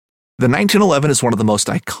The 1911 is one of the most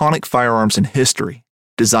iconic firearms in history.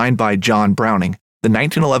 Designed by John Browning, the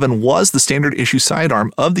 1911 was the standard issue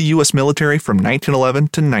sidearm of the U.S. military from 1911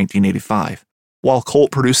 to 1985. While Colt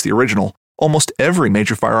produced the original, almost every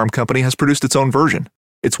major firearm company has produced its own version.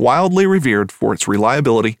 It's wildly revered for its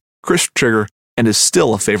reliability, crisp trigger, and is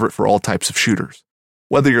still a favorite for all types of shooters.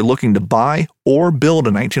 Whether you're looking to buy or build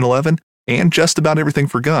a 1911 and just about everything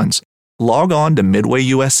for guns, log on to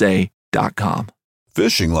MidwayUSA.com.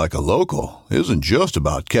 Fishing like a local isn't just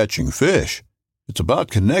about catching fish. It's about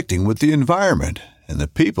connecting with the environment and the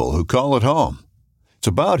people who call it home. It's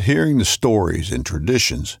about hearing the stories and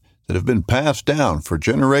traditions that have been passed down for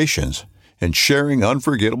generations and sharing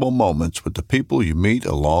unforgettable moments with the people you meet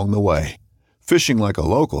along the way. Fishing like a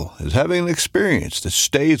local is having an experience that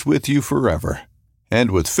stays with you forever.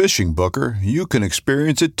 And with Fishing Booker, you can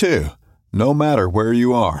experience it too, no matter where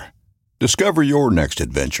you are. Discover your next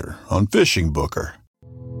adventure on Fishing Booker.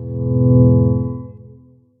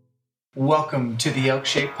 Welcome to the Elk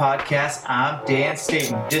Shape Podcast. I'm Dan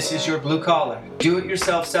Staten. This is your blue collar,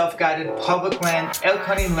 do-it-yourself, self-guided public land elk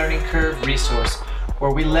hunting learning curve resource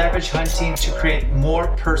where we leverage hunting to create more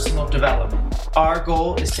personal development. Our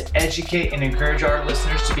goal is to educate and encourage our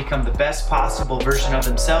listeners to become the best possible version of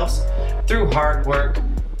themselves through hard work,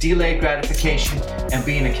 delayed gratification, and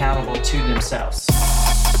being accountable to themselves.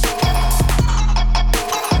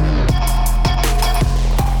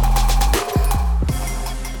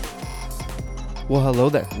 Well, hello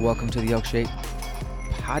there. Welcome to the Elk Shape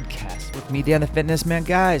Podcast with me, Dan the Fitness Man.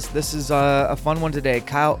 Guys, this is a fun one today.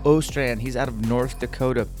 Kyle Ostrand, he's out of North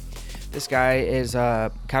Dakota. This guy is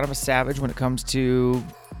kind of a savage when it comes to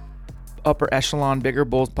upper echelon, bigger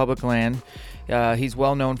bulls, public land. He's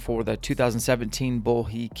well known for the 2017 bull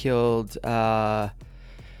he killed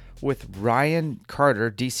with Ryan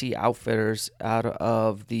Carter, DC Outfitters, out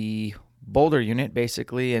of the Boulder unit,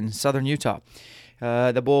 basically in southern Utah.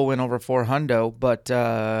 The bull went over 400, but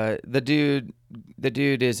the dude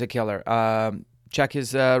is a killer. Check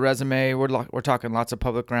his resume. We're talking lots of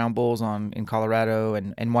public ground bulls in Colorado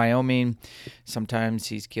and Wyoming. Sometimes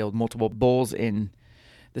he's killed multiple bulls in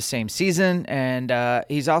the same season, and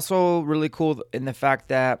he's also really cool in the fact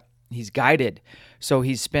that he's guided. So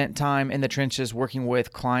he's spent time in the trenches working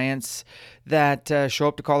with clients that show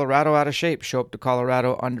up to Colorado out of shape, show up to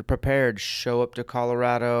Colorado underprepared, show up to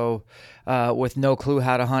Colorado with no clue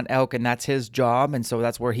how to hunt elk, and that's his job. And so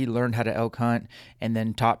that's where he learned how to elk hunt and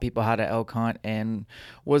then taught people how to elk hunt and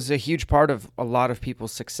was a huge part of a lot of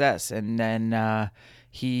people's success. And then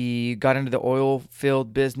he got into the oil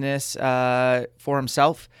field business for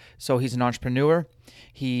himself. So he's an entrepreneur.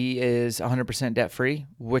 He is 100% debt-free,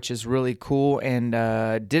 which is really cool, and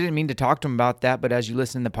didn't mean to talk to him about that, but as you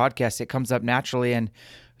listen to the podcast, it comes up naturally, and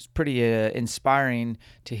it's pretty inspiring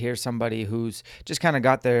to hear somebody who's just kind of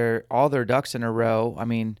got all their ducks in a row,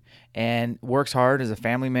 and works hard as a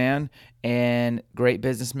family man and great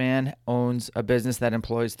businessman, owns a business that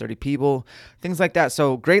employs 30 people, things like that.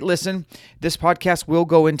 So great listen. This podcast will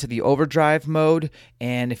go into the overdrive mode.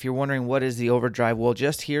 And if you're wondering what is the overdrive, well,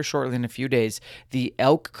 just here shortly in a few days, the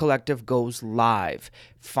Elk Collective goes live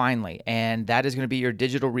finally. And that is going to be your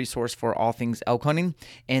digital resource for all things elk hunting.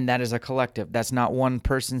 And that is a collective. That's not one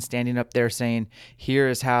person standing up there saying, here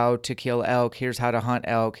is how to kill elk. Here's how to hunt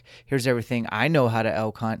elk. Here's everything I know how to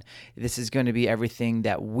elk hunt. This is going to be everything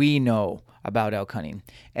that we know about elk hunting.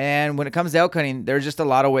 And when it comes to elk hunting, there's just a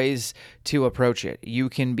lot of ways to approach it. You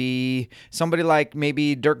can be somebody like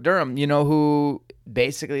maybe Dirk Durham, who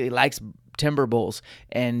basically likes timber bulls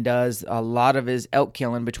and does a lot of his elk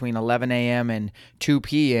killing between 11 a.m. and 2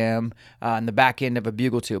 p.m. On the back end of a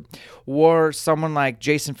bugle tube. Or someone like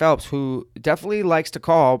Jason Phelps, who definitely likes to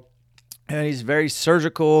call. And he's very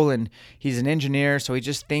surgical, and he's an engineer, so he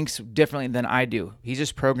just thinks differently than I do. He's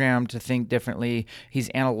just programmed to think differently. He's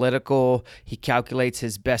analytical. He calculates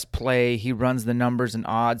his best play. He runs the numbers and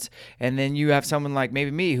odds. And then you have someone like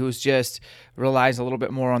maybe me who's just relies a little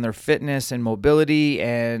bit more on their fitness and mobility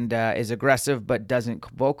and is aggressive but doesn't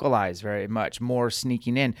vocalize very much, more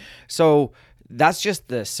sneaking in. So that's just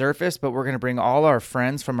the surface, but we're going to bring all our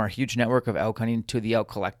friends from our huge network of elk hunting to the Elk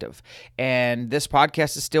Collective. And this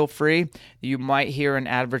podcast is still free. You might hear an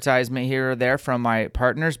advertisement here or there from my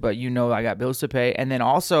partners, but I got bills to pay. And then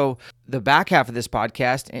also the back half of this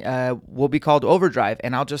podcast will be called Overdrive,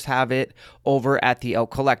 and I'll just have it over at the Elk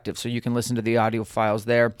Collective, so you can listen to the audio files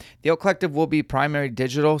there. The Elk Collective will be primary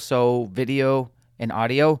digital, so video and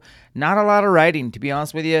audio. Not a lot of writing, to be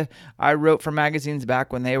honest with you. I wrote for magazines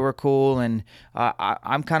back when they were cool, and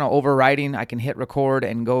I'm kind of over writing. I can hit record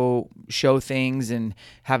and go show things and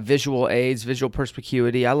have visual aids, visual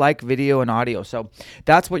perspicuity. I like video and audio, so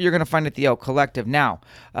that's what you're going to find at the Elk Collective. Now,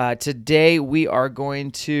 today we are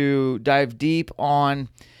going to dive deep on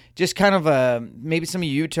just kind of maybe some of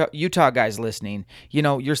you Utah guys listening. You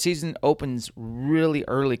know, your season opens really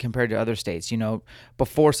early compared to other states, you know,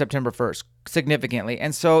 before September 1st, significantly.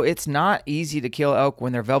 And so it's not easy to kill elk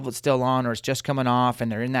when their velvet's still on or it's just coming off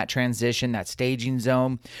and they're in that transition, that staging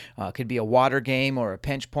zone. Could be a water game or a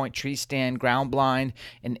pinch point tree stand, ground blind,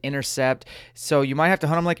 an intercept. So you might have to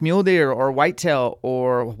hunt them like mule deer or whitetail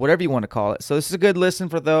or whatever you want to call it. So this is a good listen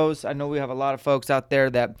for those. I know we have a lot of folks out there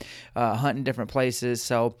that hunt in different places.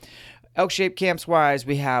 So elk shape camps wise,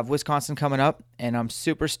 we have Wisconsin coming up, and I'm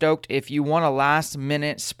super stoked. If you want a last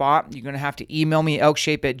minute spot, you're going to have to email me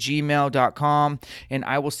elkshape@gmail.com, and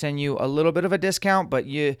I will send you a little bit of a discount, but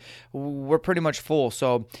we're pretty much full.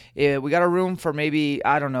 So we got a room for maybe,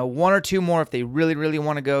 I don't know, one or two more if they really, really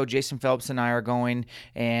want to go. Jason Phelps and I are going,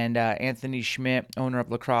 and Anthony Schmidt, owner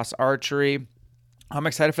of Lacrosse Archery. I'm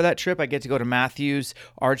excited for that trip. I get to go to Matthews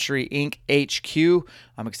Archery Inc. HQ.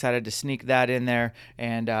 I'm excited to sneak that in there.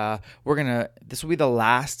 And this will be the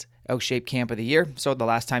last Elk Shape camp of the year. So the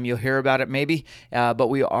last time you'll hear about it maybe. But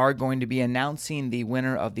we are going to be announcing the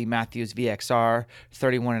winner of the Matthews VXR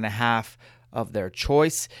 31.5 of their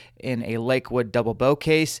choice in a Lakewood double bow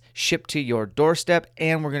case shipped to your doorstep,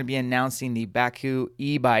 and we're going to be announcing the Baku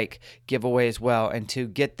e-bike giveaway as well. And to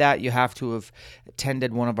get that, you have to have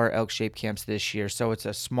attended one of our Elk Shape camps this year. So it's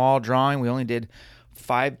a small drawing. We only did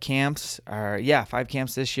 5 camps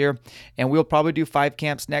this year, and we'll probably do 5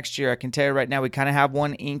 camps next year. I can tell you right now, we kind of have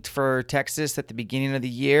one inked for Texas at the beginning of the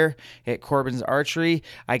year at Corbin's Archery.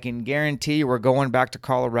 I can guarantee we're going back to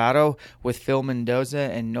Colorado with Phil Mendoza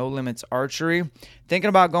and No Limits Archery. Thinking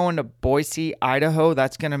about going to Boise, Idaho.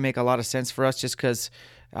 That's going to make a lot of sense for us just because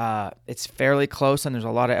it's fairly close and there's a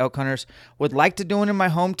lot of elk hunters. Would like to do it in my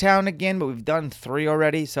hometown again, but we've done 3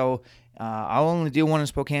 already, so I'll only do one in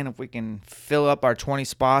Spokane if we can fill up our 20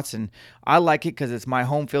 spots, and I like it because it's my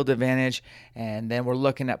home field advantage. And then we're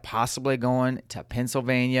looking at possibly going to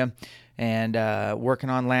Pennsylvania and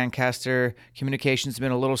working on Lancaster. Communication's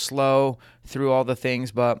been a little slow through all the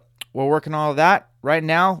things, but we're working on all of that. Right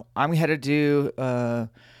now, I'm headed to a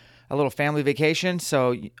little family vacation,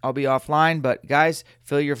 so I'll be offline. But guys,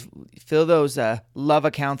 fill those love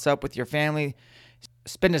accounts up with your family.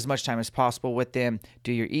 Spend as much time as possible with them.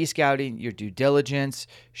 Do your e-scouting, your due diligence,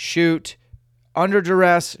 shoot under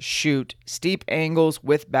duress, shoot steep angles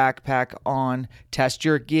with backpack on, test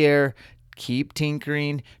your gear, keep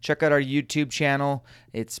tinkering. Check out our YouTube channel.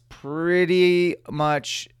 It's pretty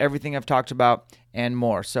much everything I've talked about and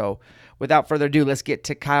more. So without further ado, let's get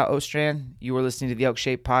to Kyle Ostrand. You are listening to the Elk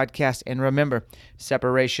Shape Podcast, and remember,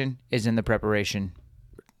 separation is in the preparation.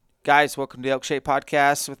 Guys, welcome to the Elk Shape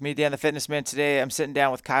Podcast with me, Dan the Fitness Man. Today, I'm sitting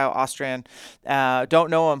down with Kyle Ostrand.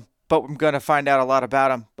 Don't know him, but I'm going to find out a lot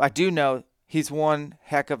about him. I do know he's one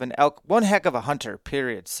heck of a hunter,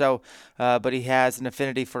 period. So, but he has an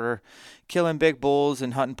affinity for killing big bulls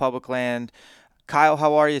and hunting public land. Kyle,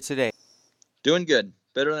 how are you today? Doing good.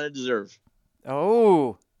 Better than I deserve.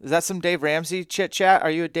 Oh, is that some Dave Ramsey chit chat?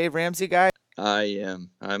 Are you a Dave Ramsey guy? I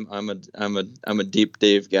am. I'm a deep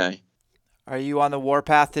Dave guy. Are you on the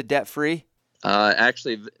warpath to debt free?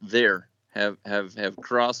 Actually, have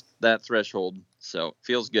crossed that threshold, so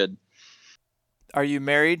feels good. Are you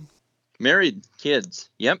married? Married, kids.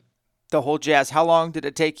 Yep. The whole jazz. How long did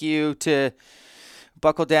it take you to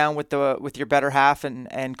buckle down with your better half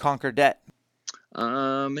and conquer debt? We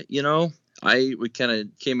kind of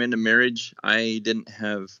came into marriage. I didn't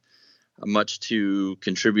have much to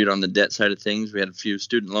contribute on the debt side of things. We had a few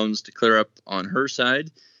student loans to clear up on her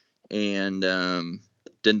side. And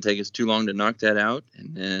didn't take us too long to knock that out.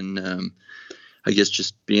 And then I guess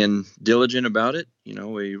just being diligent about it,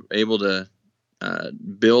 we were able to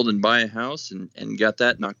build and buy a house and got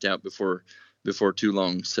that knocked out before too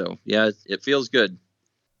long. So, yeah, it feels good.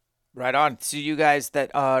 Right on. So you guys that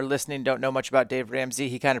are listening don't know much about Dave Ramsey.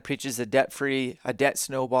 He kind of preaches a debt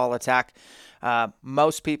snowball attack.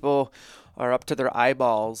 Most people are up to their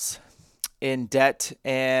eyeballs in debt.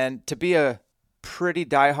 And to be a pretty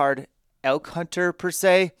diehard elk hunter per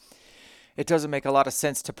se, it doesn't make a lot of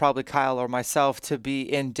sense to probably Kyle or myself to be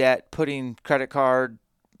in debt, putting credit card,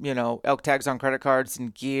 elk tags on credit cards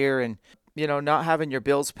and gear, and not having your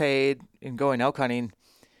bills paid and going elk hunting.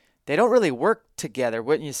 They don't really work together,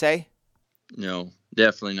 wouldn't you say? No,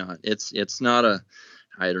 definitely not. It's not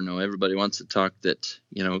I don't know. Everybody wants to talk that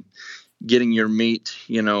getting your meat,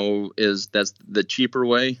 that's the cheaper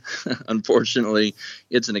way. Unfortunately,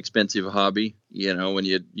 it's an expensive hobby, when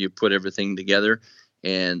you put everything together.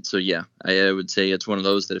 And so, yeah, I would say it's one of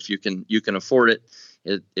those that if you can afford it,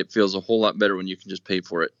 it feels a whole lot better when you can just pay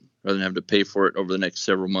for it rather than have to pay for it over the next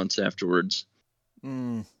several months afterwards.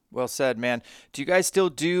 Well said, man. Do you guys still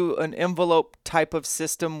do an envelope type of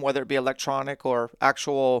system, whether it be electronic or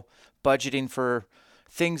actual budgeting for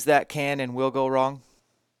things that can and will go wrong?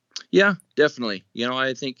 Yeah, definitely.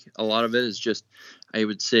 I think a lot of it is just, I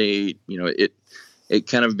would say, it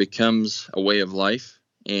kind of becomes a way of life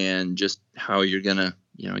and just how you're going to,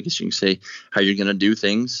 I guess you can say how you're going to do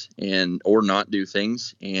things or not do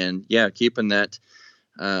things. And yeah, keeping that,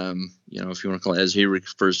 if you want to call it, as he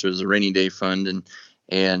refers to as a rainy day fund,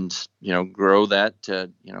 and grow that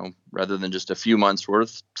to, rather than just a few months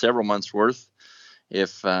worth, several months worth.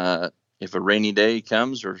 If a rainy day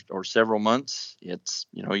comes or several months, it's,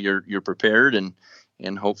 you're prepared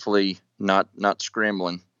and hopefully not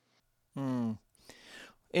scrambling.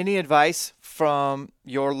 Any advice from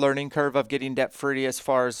your learning curve of getting debt free as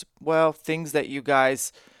far as, well, things that you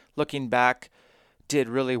guys looking back did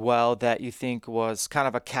really well that you think was kind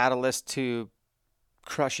of a catalyst to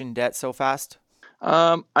crushing debt so fast?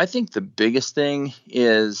 I think the biggest thing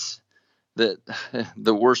is that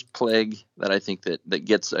the worst plague that I think that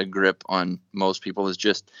gets a grip on most people is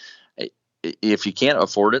just, if you can't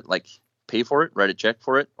afford it, like pay for it, write a check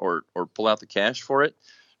for it, or pull out the cash for it,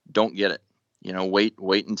 don't get it.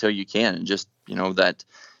 Wait until you can, and just, that,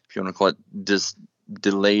 if you want to call it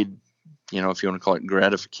delayed, if you want to call it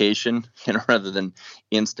gratification, rather than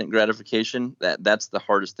instant gratification, that's the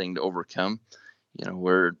hardest thing to overcome.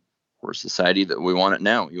 We're a society that we want it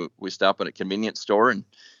now. We stop at a convenience store and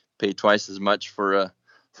pay twice as much for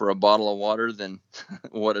a bottle of water than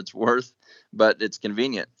what it's worth, but it's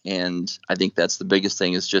convenient. And I think that's the biggest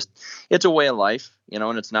thing, is just, it's a way of life,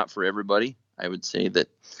 and it's not for everybody. I would say that,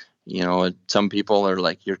 some people are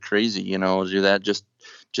like, you're crazy, do that.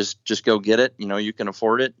 Just go get it. You can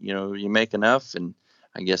afford it, you make enough. And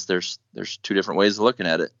I guess there's two different ways of looking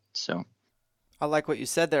at it. So I like what you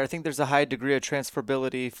said there. I think there's a high degree of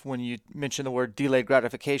transferability when you mention the word delayed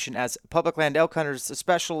gratification. As public land elk hunters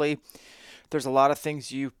especially, there's a lot of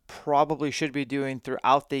things you probably should be doing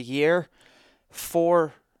throughout the year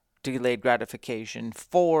for delayed gratification,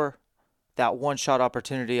 for that one-shot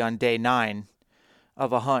opportunity on day 9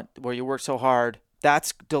 of a hunt where you work so hard.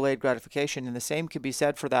 That's delayed gratification. And the same could be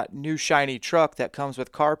said for that new shiny truck that comes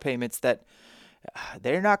with car payments that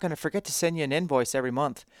they're not going to forget to send you an invoice every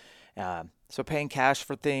month. So paying cash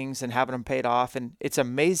for things and having them paid off. And it's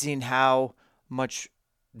amazing how much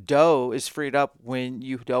dough is freed up when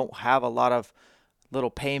you don't have a lot of little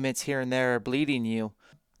payments here and there bleeding you.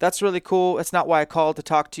 That's really cool. That's not why I called to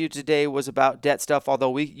talk to you today, was about debt stuff,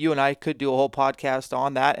 although you and I could do a whole podcast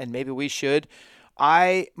on that, and maybe we should.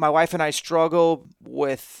 My wife and I struggle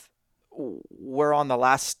with, we're on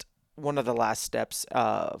one of the last steps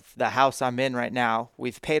of the house I'm in right now.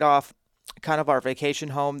 We've paid off kind of our vacation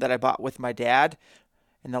home that I bought with my dad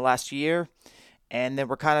in the last year. And then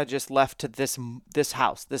we're kind of just left to this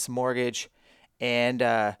house, this mortgage. And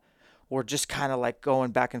we're just kind of like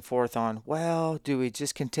going back and forth on, well, do we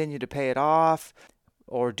just continue to pay it off?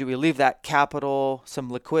 Or do we leave that capital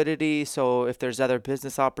some liquidity so if there's other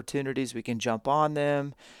business opportunities, we can jump on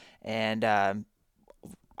them? And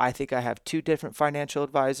I think I have 2 different financial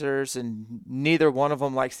advisors, and neither one of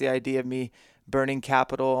them likes the idea of me burning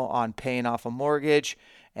capital on paying off a mortgage.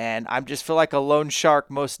 And I just feel like a lone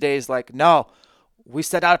shark most days, like, no, we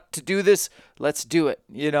set out to do this, let's do it.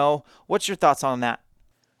 What's your thoughts on that?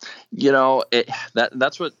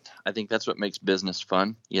 That's what I think, that's what makes business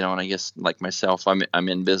fun, and I guess, like myself, I'm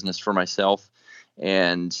in business for myself,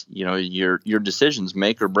 and your decisions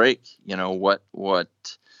make or break what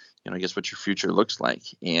I guess what your future looks like.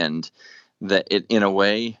 And that in a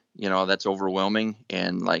way, that's overwhelming,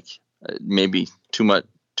 and like maybe too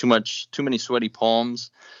many sweaty palms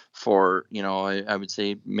for, I would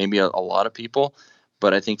say maybe a lot of people.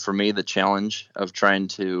 But I think for me, the challenge of trying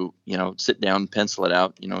to, sit down, pencil it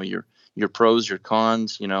out, your pros, your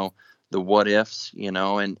cons, the what ifs,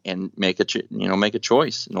 and make a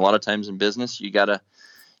choice. And a lot of times in business, you've got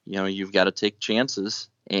to take chances,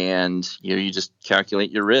 and you just calculate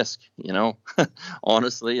your risk.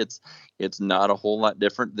 Honestly, it's not a whole lot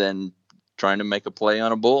different than trying to make a play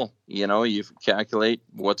on a bull. You calculate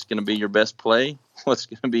what's going to be your best play, what's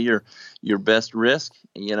going to be your best risk,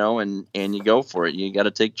 and you go for it. You got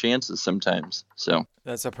to take chances sometimes. So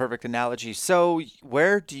that's a perfect analogy. So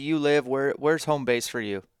where do you live? Where's home base for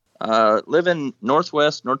you? Live in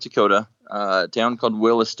Northwest North Dakota, a town called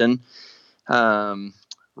Williston.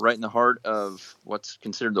 right in the heart of what's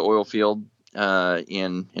considered the oil field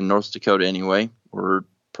in North Dakota anyway. We're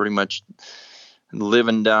pretty much live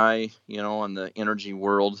and die, on the energy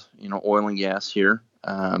world, oil and gas here.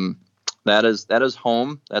 That is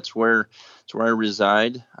home. That's where I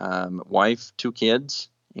reside. Wife, 2 kids,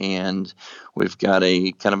 and we've got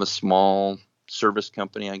a kind of a small service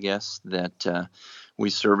company, I guess, that we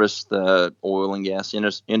service the oil and gas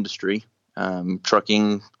industry,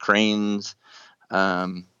 trucking, cranes,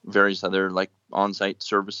 various other like on-site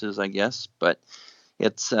services, I guess. But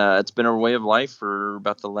it's been our way of life for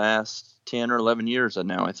about the last 10 or 11 years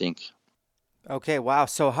now, I think. Okay, wow.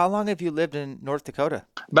 So how long have you lived in North Dakota?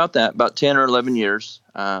 About 10 or 11 years.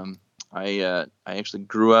 I actually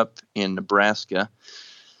grew up in Nebraska.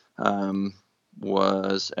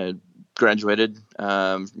 Graduated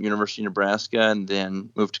University of Nebraska, and then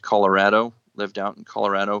moved to Colorado. Lived out in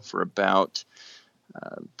Colorado for about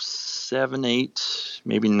 7, 8,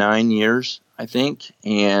 maybe 9 years, I think.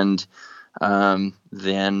 And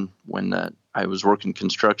then when I was working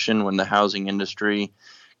construction, when the housing industry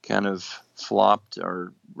kind of flopped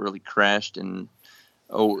or really crashed in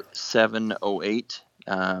 07, 08,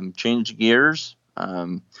 changed gears,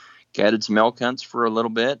 guided some elk hunts for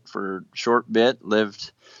a short bit,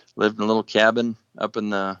 lived in a little cabin up in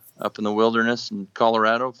the wilderness in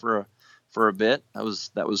Colorado for a bit. That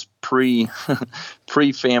was pre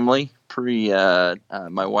family,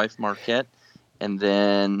 my wife Marquette, and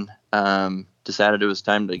then decided it was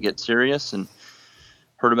time to get serious, and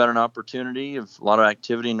heard about an opportunity of a lot of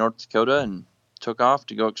activity in North Dakota, and took off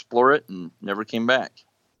to go explore it, and never came back.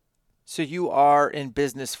 So you are in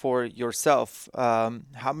business for yourself.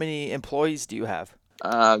 How many employees do you have?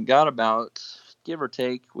 Got about, give or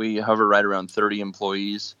take, we hover right around 30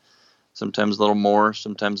 employees, sometimes a little more,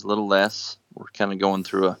 sometimes a little less. We're kind of going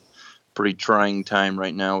through a pretty trying time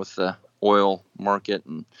right now with the oil market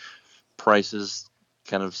and prices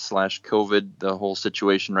kind of / COVID, the whole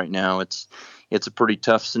situation right now. It's a pretty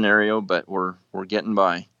tough scenario, but we're getting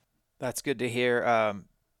by. That's good to hear.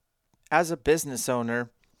 As a business owner,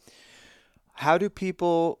 how do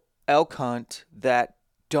people elk hunt that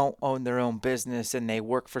don't own their own business and they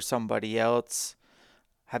work for somebody else?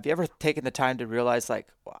 Have you ever taken the time to realize, like,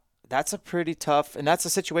 wow, that's a pretty tough, and that's a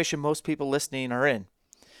situation most people listening are in.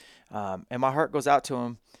 And my heart goes out to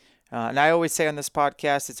them. And I always say on this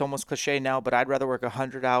podcast, it's almost cliche now, but I'd rather work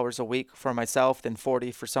 100 hours a week for myself than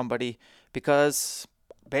 40 for somebody, because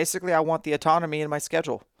basically I want the autonomy in my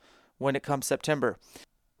schedule when it comes September.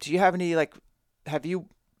 Do you have any,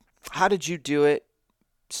 how did you do it?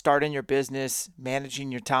 Starting your business, managing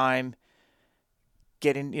your time,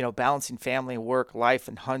 getting, balancing family, work, life,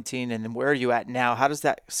 and hunting, and then where are you at now? How does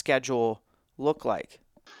that schedule look like?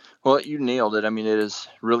 Well, you nailed it. I mean, it is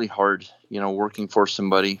really hard, working for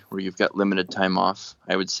somebody where you've got limited time off.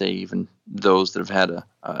 I would say even those that have had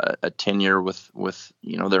a tenure with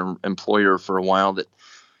their employer for a while, that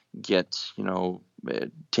get,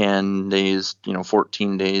 10 days,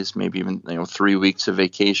 14 days, maybe even, 3 weeks of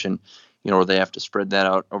vacation, where they have to spread that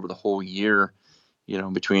out over the whole year,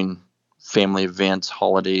 between family events,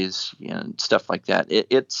 holidays, and stuff like that.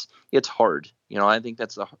 It's hard. I think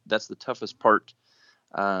that's the toughest part.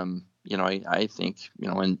 I think,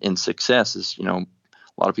 in success is, a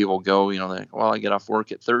lot of people go, I get off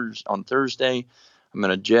work on Thursday, I'm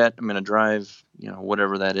going to jet, I'm going to drive,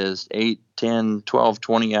 whatever that is, 8, 10, 12,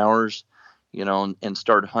 20 hours, and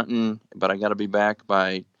start hunting, but I got to be back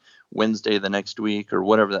by Wednesday the next week, or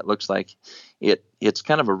whatever that looks like. It's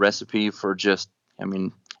kind of a recipe for just,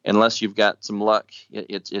 unless you've got some luck,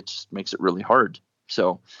 it just makes it really hard.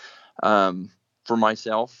 So, for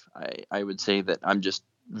myself, I would say that I'm just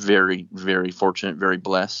very, very fortunate, very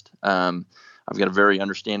blessed. I've got a very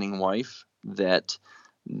understanding wife that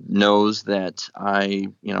knows that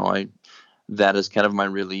that is kind of my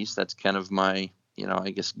release. That's kind of my,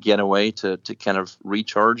 I guess, getaway to kind of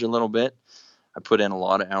recharge a little bit. I put in a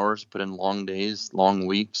lot of hours, put in long days, long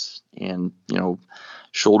weeks, and,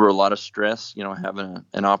 shoulder a lot of stress, having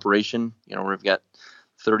an operation, where we've got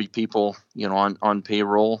 30 people, on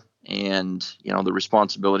payroll, and, the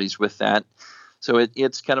responsibilities with that. So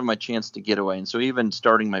it's kind of my chance to get away. And so even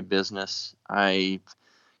starting my business, I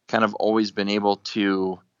kind of always been able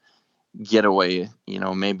to get away,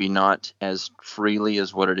 maybe not as freely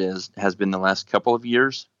as what it has been the last couple of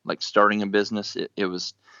years. Like starting a business, it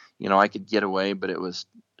was, I could get away, but it was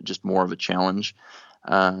just more of a challenge.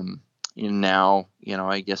 And now,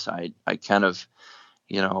 I guess I kind of,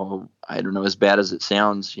 I don't know, as bad as it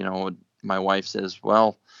sounds, my wife says,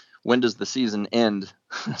 well, when does the season end?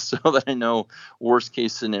 So that I know worst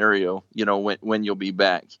case scenario, when you'll be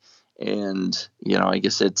back. And, I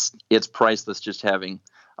guess it's priceless just having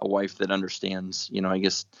a wife that understands, I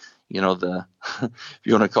guess, the, if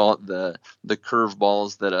you want to call it the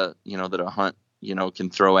curveballs that a hunt, can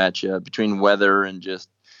throw at you between weather and just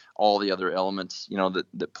all the other elements,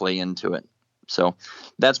 that play into it. So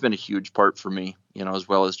that's been a huge part for me, as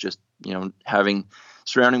well as just,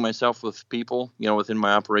 surrounding myself with people, within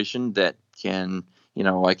my operation that can,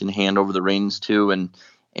 I can hand over the reins to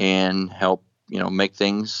and help, make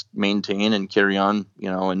things maintain and carry on,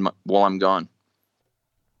 while I'm gone.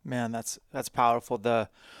 Man, that's powerful. The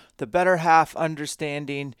better half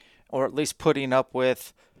understanding, or at least putting up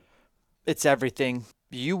with, it's everything.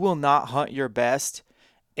 You will not hunt your best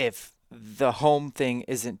if the home thing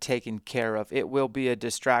isn't taken care of. It will be a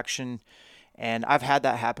distraction. And I've had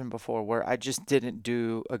that happen before where I just didn't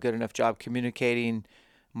do a good enough job communicating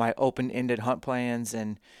my open-ended hunt plans,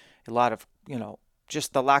 and a lot of,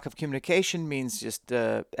 just the lack of communication means just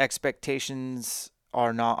the expectations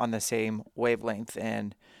are not on the same wavelength.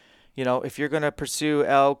 And, if you're going to pursue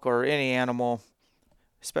elk or any animal,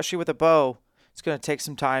 especially with a bow, it's going to take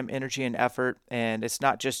some time, energy, and effort. And it's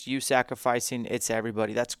not just you sacrificing, it's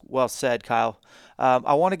everybody. That's well said, Kyle.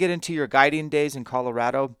 I want to get into your guiding days in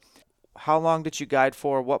Colorado. How long did you guide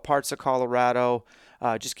for? What parts of Colorado?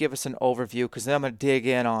 Just give us an overview, because then I'm going to dig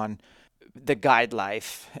in on the guide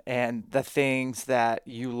life and the things that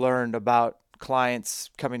you learned about clients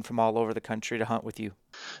coming from all over the country to hunt with you.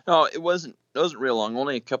 No, it wasn't real long.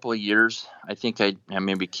 Only a couple of years. I think I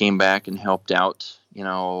maybe came back and helped out,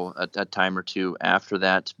 a time or two after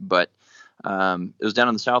that. But it was down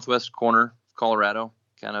in the southwest corner of Colorado,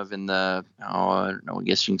 kind of in the, I don't know, I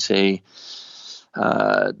guess you can say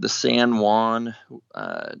the San Juan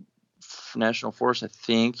National Forest, I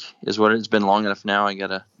think, is what it's been long enough now. I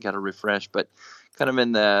gotta refresh, but kind of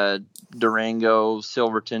in the Durango,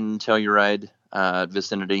 Silverton, Telluride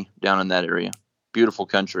vicinity, down in that area. Beautiful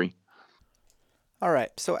country. All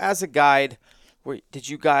right. So as a guide, did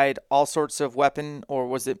you guide all sorts of weapon, or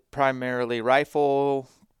was it primarily rifle?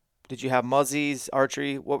 Did you have muzzies,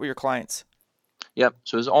 archery? What were your clients? Yep.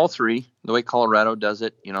 So it was all three. The way Colorado does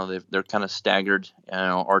it, they're kind of staggered.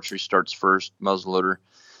 Archery starts first, muzzleloader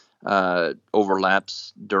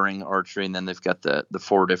overlaps during archery, and then they've got the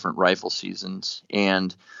 4 different rifle seasons.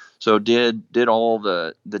 And so did all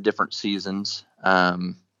the different seasons.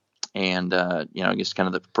 I guess kind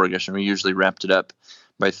of the progression. We usually wrapped it up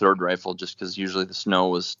by 3rd rifle, just because usually the snow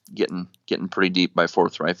was getting pretty deep by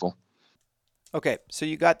 4th rifle. Okay, so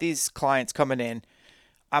you got these clients coming in.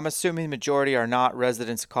 I'm assuming the majority are not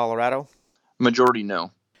residents of Colorado? Majority,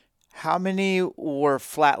 no. How many were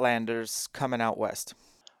flatlanders coming out west?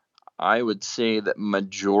 I would say that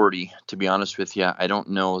majority, to be honest with you. I don't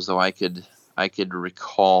know as though I could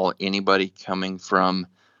recall anybody coming from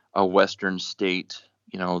a western state,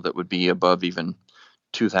 that would be above even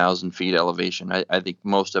 2,000 feet elevation. I think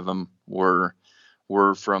most of them were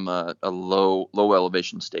from a low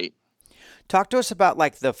elevation state. Talk to us about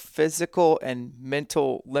like the physical and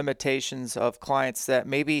mental limitations of clients that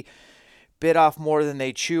maybe bit off more than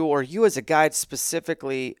they chew, or you as a guide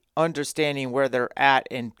specifically understanding where they're at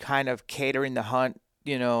and kind of catering the hunt,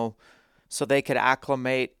 so they could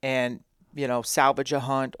acclimate and, salvage a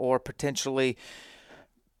hunt, or potentially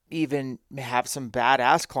even have some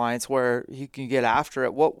badass clients where you can get after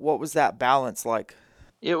it. What was that balance like?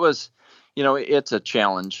 It was, it's a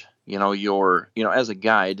challenge. As a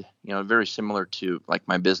guide, very similar to like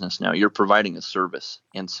my business now, you're providing a service.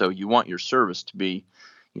 And so you want your service to be,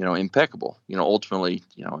 impeccable. Ultimately,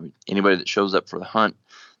 anybody that shows up for the hunt,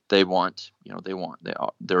 they're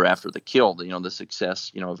after the kill, the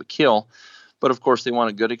success, of a kill. But of course, they want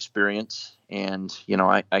a good experience. And,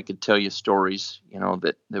 I could tell you stories,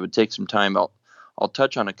 that would take some time. I'll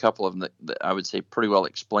touch on a couple of them that I would say pretty well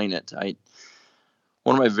explain it.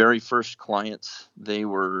 One of my very first clients, it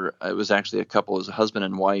was actually a couple, it was a husband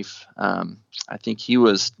and wife. I think he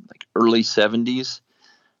was like early 70s.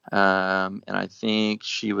 And I think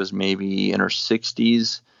she was maybe in her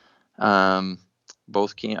 60s.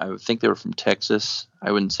 Both came, I would think they were from Texas.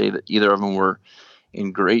 I wouldn't say that either of them were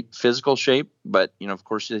in great physical shape, but, of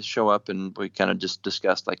course they show up and we kind of just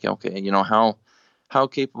discussed like, okay, how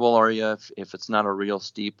capable are you if it's not a real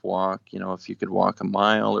steep walk, if you could walk a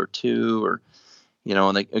mile or 2 or,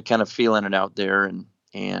 and they kind of feeling it out there.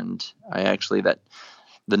 And I actually,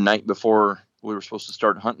 the night before we were supposed to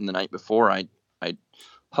start hunting, the night before I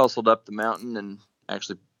hustled up the mountain and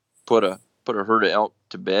actually put a herd of elk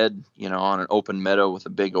to bed, on an open meadow with a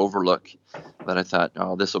big overlook. But I thought,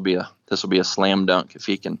 this will be a slam dunk if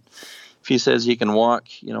he says he can walk,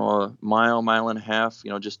 a mile and a half,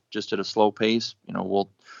 just at a slow pace,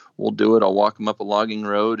 we'll do it. I'll walk him up a logging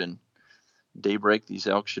road and daybreak, these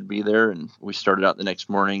elk should be there. And we started out the next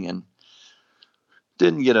morning and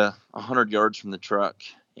didn't get 100 yards from the truck.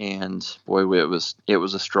 And boy, it was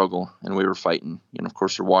a struggle, and we were fighting. Of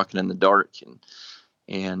course, we're walking in the dark,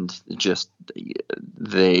 and just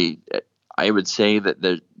I would say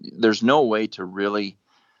that there's no way to really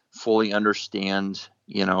fully understand,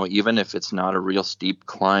 even if it's not a real steep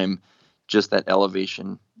climb, just that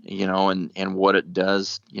elevation, and what it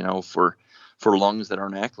does, for lungs that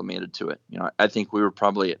aren't acclimated to it. I think we were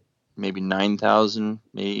probably at maybe 9,000,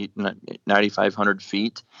 maybe 9,500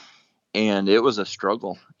 feet. And it was a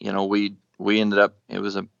struggle. We ended up, it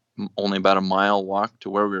was only about a mile walk to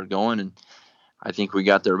where we were going. And I think we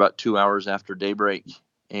got there about 2 hours after daybreak.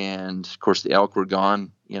 And of course the elk were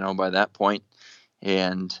gone, by that point.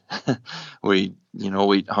 And we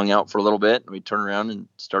hung out for a little bit, and we turned around and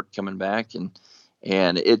started coming back. And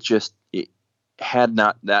it had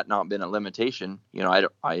not been a limitation,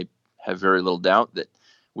 I have very little doubt that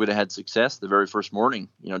we'd have had success the very first morning,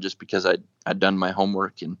 just because I'd done my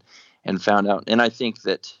homework and found out. And I think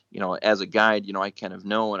that, as a guide, I kind of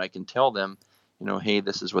know, and I can tell them, hey,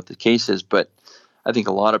 this is what the case is. But I think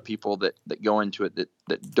a lot of people that go into it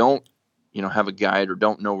that don't, have a guide or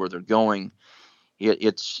don't know where they're going,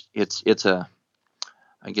 it's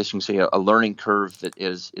I guess you can say a learning curve that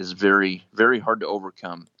is very, very hard to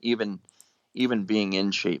overcome, even being in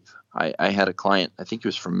shape. I had a client, I think he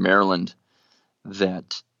was from Maryland,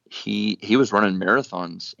 that he was running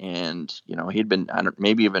marathons, and he'd been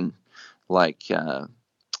maybe even like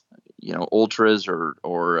ultras or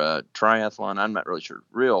triathlon. I'm not really sure.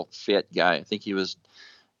 Real fit guy. I think he was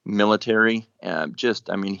military.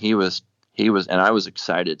 He was, and I was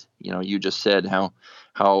excited. You just said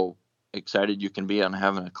how excited you can be on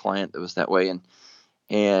having a client that was that way,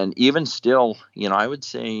 and even still, I would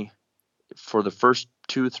say for the first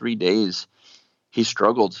 2-3 days, he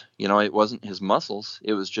struggled. It wasn't his muscles.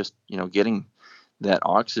 It was just, getting that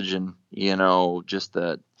oxygen, just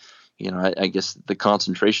the, I guess the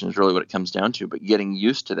concentration is really what it comes down to, but getting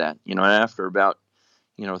used to that, and after about,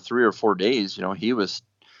 3 or 4 days, he was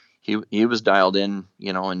dialed in,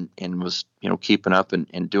 and was, keeping up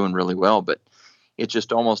and doing really well. But it's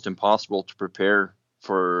just almost impossible to prepare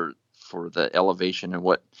for the elevation and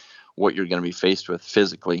what you're going to be faced with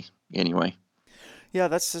physically anyway. Yeah,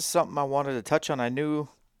 that's just something I wanted to touch on. I knew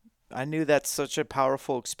that's such a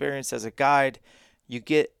powerful experience as a guide. You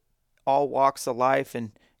get all walks of life,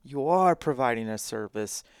 and you are providing a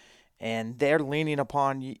service, and they're leaning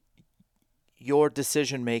upon your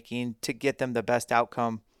decision making to get them the best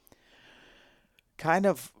outcome. Kind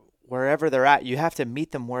of wherever they're at, you have to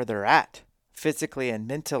meet them where they're at, physically and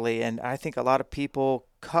mentally. And I think a lot of people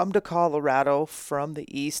come to Colorado from the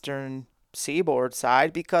eastern seaboard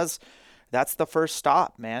side because that's the first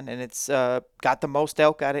stop, man. And it's got the most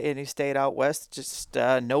elk out of any state out west. Just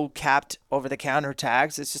no capped over-the-counter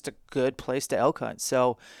tags. It's just a good place to elk hunt.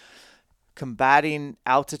 So combating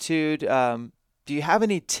altitude, do you have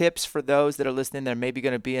any tips for those that are listening that are maybe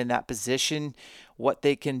going to be in that position, what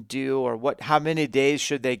they can do, or how many days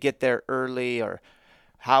should they get there early, or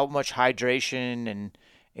how much hydration and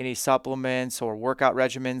any supplements or workout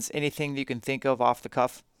regimens, anything that you can think of off the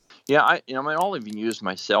cuff? Yeah, I'll even use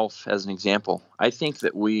myself as an example. I think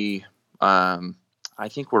that we're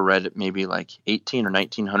right at maybe like 1,800 or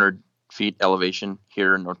 1,900 feet elevation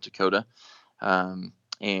here in North Dakota.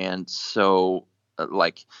 And so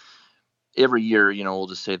like every year, we'll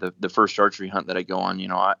just say the first archery hunt that I go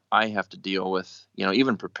on, I have to deal with,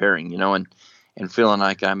 even preparing, and feeling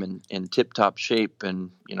like I'm in tip top shape,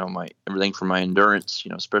 and, my everything from my endurance,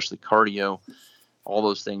 especially cardio, all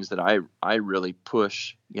those things that I really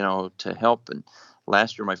push, to help. And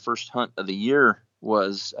last year, my first hunt of the year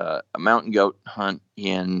was a mountain goat hunt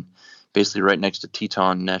in basically right next to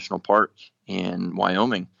Teton National Park in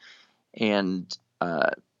Wyoming. And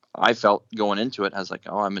I felt going into it, I was like,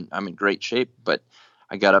 oh, I'm in great shape. But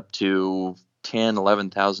I got up to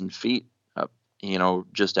 11,000 feet up,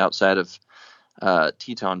 just outside of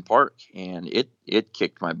Teton Park, and it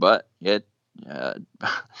kicked my butt.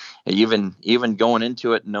 Even going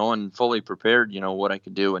into it, knowing fully prepared, what I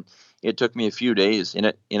could do. And it took me a few days, and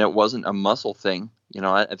it wasn't a muscle thing.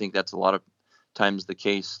 I think that's a lot of times the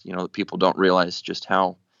case, that people don't realize just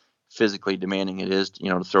how physically demanding it is,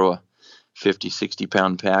 to throw a 50, 60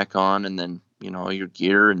 pound pack on, and then, your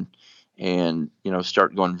gear and,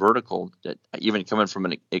 start going vertical. That even coming from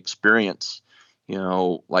an experience,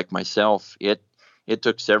 like myself, it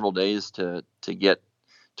took several days to get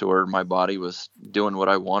to where my body was doing what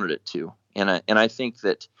I wanted it to. And I think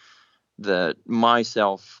that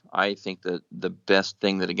I think that the best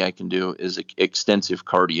thing that a guy can do is extensive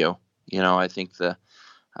cardio. I think the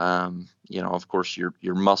Of course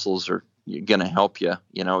your muscles are going to help you,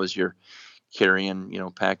 as you're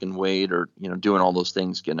carrying, packing weight or, doing all those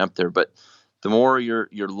things, getting up there. But the more your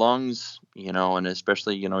lungs, and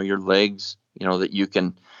especially, your legs, that you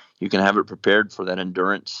can have it prepared for that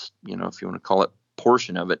endurance, if you want to call it,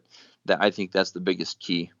 portion of it, that I think that's the biggest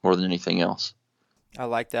key more than anything else. I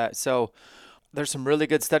like that. So there's some really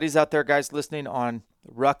good studies out there, guys, listening on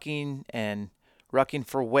rucking and rucking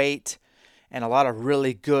for weight, and a lot of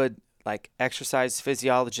really good like exercise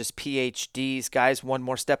physiologists, PhDs, guys one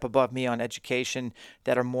more step above me on education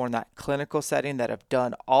that are more in that clinical setting that have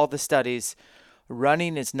done all the studies.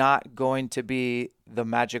 Running is not going to be the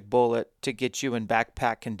magic bullet to get you in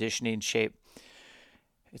backpack conditioning shape.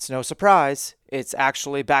 It's no surprise. It's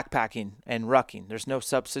actually backpacking and rucking. There's no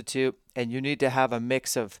substitute, and you need to have a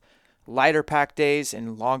mix of lighter pack days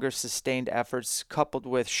and longer sustained efforts coupled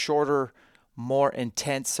with shorter, more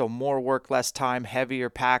intense, so more work, less time, heavier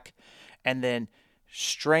pack. And then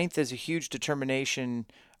strength is a huge determination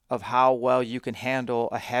of how well you can handle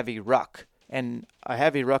a heavy ruck. And a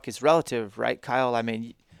heavy ruck is relative, right, Kyle? I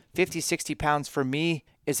mean, 50, 60 pounds for me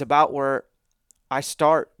is about where I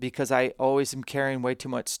start because I always am carrying way too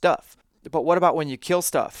much stuff. But what about when you kill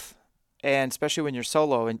stuff? And especially when you're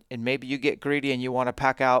solo and maybe you get greedy and you want to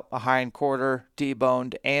pack out a hind quarter,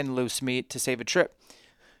 deboned, and loose meat to save a trip.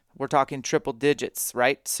 We're talking triple digits,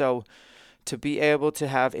 right? So to be able to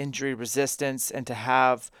have injury resistance and to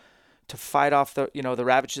fight off the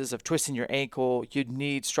ravages of twisting your ankle, you'd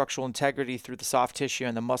need structural integrity through the soft tissue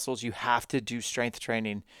and the muscles. You have to do strength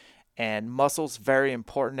training, and muscles very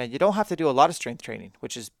important. And you don't have to do a lot of strength training,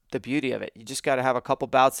 which is the beauty of it. You just got to have a couple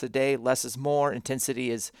bouts a day. Less is more.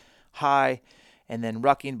 Intensity is high, and then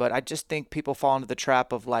rucking. But I just think people fall into the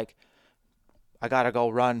trap of like, I got to go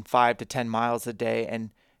run 5 to 10 miles a day, and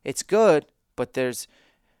it's good, but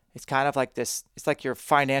it's kind of like this. It's like your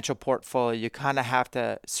financial portfolio. You kind of have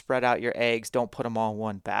to spread out your eggs. Don't put them all in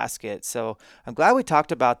one basket. So I'm glad we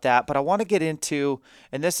talked about that, but I want to get into,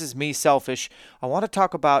 and this is me selfish, I want to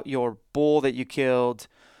talk about your bull that you killed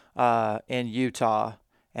in Utah.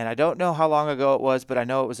 And I don't know how long ago it was, but I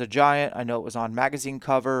know it was a giant. I know it was on magazine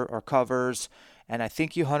cover or covers. And I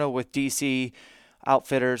think you hunted with DC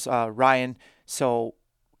Outfitters, Ryan. So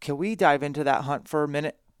can we dive into that hunt for a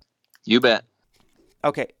minute? You bet.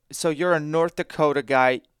 Okay, so you're a North Dakota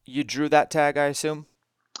guy. You drew that tag, I assume?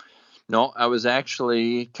 No, I was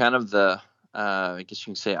actually kind of I guess you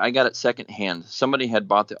can say, I got it secondhand. Somebody had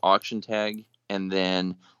bought the auction tag, and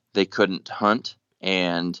then they couldn't hunt.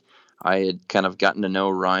 And I had kind of gotten to know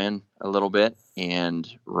Ryan a little bit.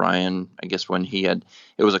 And Ryan, I guess it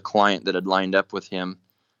was a client that had lined up with him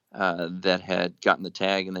that had gotten the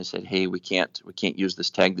tag, and they said, "Hey, we can't use this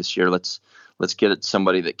tag this year. Let's get it to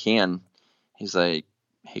somebody that can." He's like,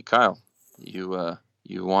 "Hey, Kyle, you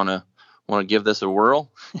want to give this a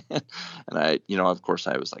whirl?" And I, of course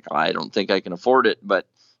I was like, "I don't think I can afford it, but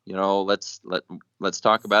let's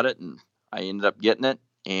talk about it." And I ended up getting it.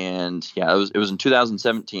 And yeah, it was in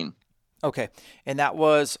 2017. Okay. And that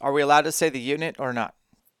was, are we allowed to say the unit or not?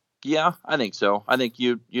 Yeah, I think so. I think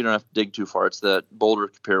you don't have to dig too far. It's the Boulder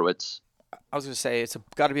Kapierwitz. I was going to say it's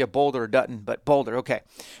got to be a Boulder or Dutton, but Boulder. Okay.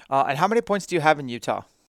 And how many points do you have in Utah?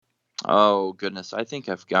 Oh, goodness. I think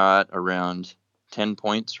I've got around 10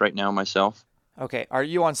 points right now myself. Okay. Are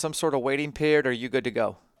you on some sort of waiting period, or are you good to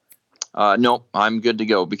go? No, I'm good to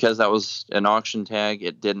go because that was an auction tag.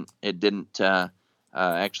 It didn't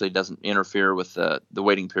actually doesn't interfere with the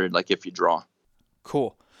waiting period like if you draw.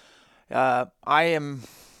 Cool.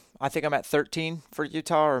 I think I'm at 13 for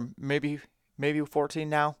Utah, or maybe 14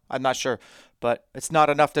 now. I'm not sure, but it's not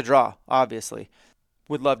enough to draw, obviously.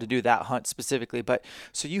 Would love to do that hunt specifically. But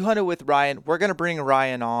so you hunted with Ryan. We're going to bring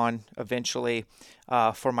Ryan on eventually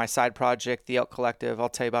for my side project, the Elk Collective. I'll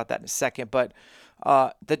tell you about that in a second. But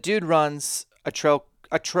the dude runs a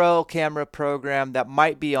trail camera program that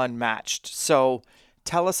might be unmatched. So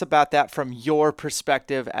tell us about that from your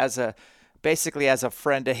perspective as a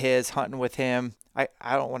friend of his, hunting with him. I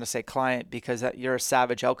don't want to say client because you're a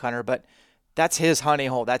savage elk hunter, but that's his honey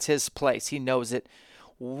hole. That's his place. He knows it.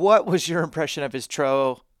 What was your impression of his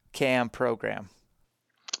trail cam program?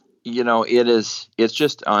 It's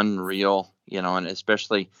just unreal, and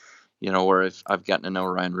especially, where I've gotten to know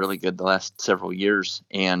Ryan really good the last several years.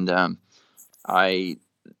 And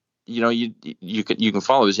you can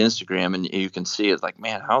follow his Instagram and you can see it's like,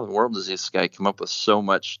 man, how in the world does this guy come up with so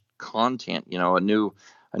much content?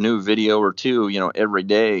 A new video or two, every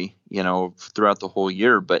day, throughout the whole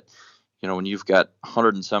year. But, when you've got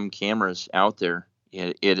 100 and some cameras out there,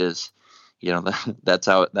 it is, that's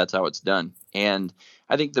how it's done. And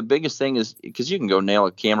I think the biggest thing is because you can go nail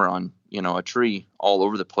a camera on a tree all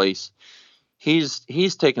over the place.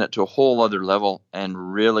 He's taken it to a whole other level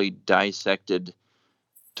and really dissected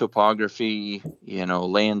topography,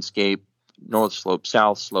 landscape, north slope,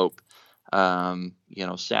 south slope,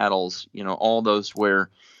 saddles, all those where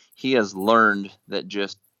he has learned that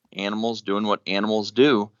just animals doing what animals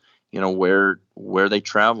do, where they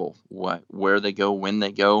travel, where they go, when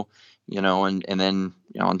they go, and then,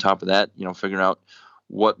 on top of that, figuring out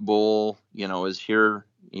what bull, is here,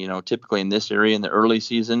 typically in this area in the early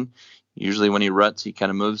season. Usually when he ruts, he kind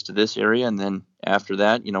of moves to this area. And then after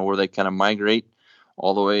that, where they kind of migrate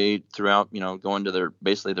all the way throughout, going to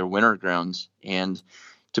basically their winter grounds. And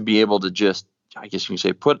to be able to just, I guess you can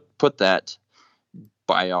say, put that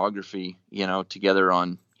biography, together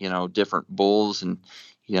on, different bulls and,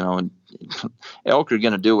 and elk are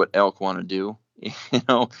going to do what elk want to do,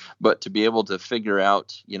 but to be able to figure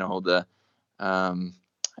out, the,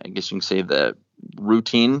 I guess you can say the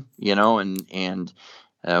routine, and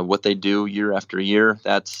what they do year after year,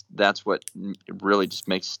 that's what really just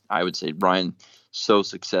makes, I would say, Brian so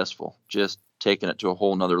successful, just taking it to a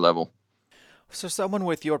whole nother level. So someone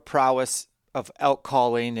with your prowess of elk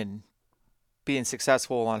calling and being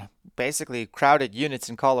successful on basically crowded units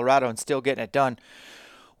in Colorado and still getting it done,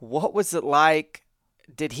 what was it like?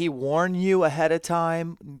 Did he warn you ahead of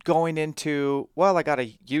time going into, well, I got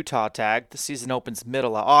a Utah tag, the season opens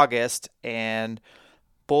middle of August, and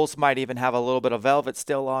bulls might even have a little bit of velvet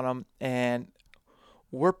still on them, and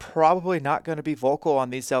we're probably not going to be vocal on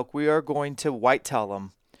these elk. We are going to whitetail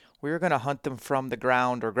them. We are going to hunt them from the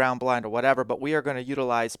ground or ground blind or whatever, but we are going to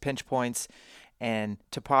utilize pinch points and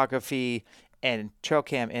topography and trail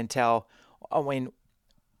cam intel. I mean,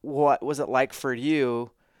 what was it like for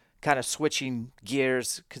you kind of switching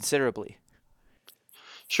gears considerably?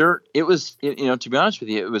 Sure. It was, to be honest with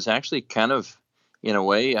you, it was actually kind of, in a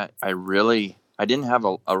way, I didn't have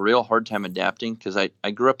a real hard time adapting because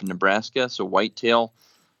I grew up in Nebraska. So whitetail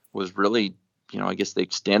was really, I guess the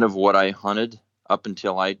extent of what I hunted up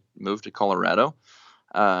until I moved to Colorado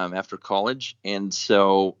after college. And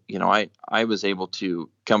so, I was able to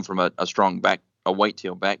come from a strong a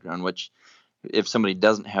whitetail background, which if somebody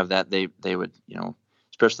doesn't have that, they would,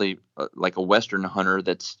 especially like a Western hunter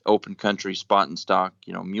that's open country, spot and stock,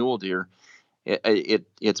 mule deer,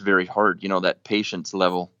 it's very hard. That patience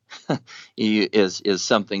level is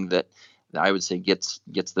something that I would say gets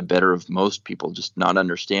the better of most people, just not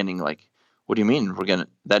understanding, like, what do you mean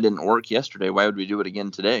that didn't work yesterday? Why would we do it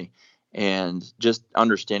again today? And just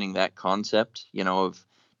understanding that concept, of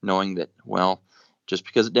knowing that, well, just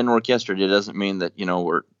because it didn't work yesterday, it doesn't mean that,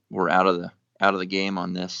 we're out of the game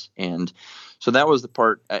on this. And so that was the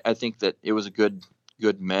part. I think that it was a good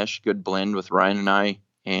mesh, good blend with Ryan and I,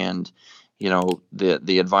 and,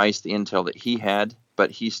 the advice, the intel that he had,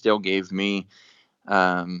 but he still gave me, if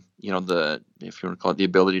you want to call it, the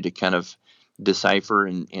ability to kind of decipher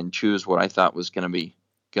and choose what I thought was going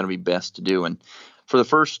to be best to do. And for the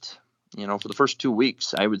first 2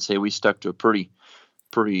 weeks, I would say we stuck to a pretty,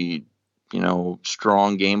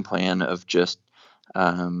 strong game plan of just,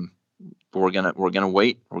 we're gonna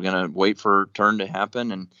wait for a turn to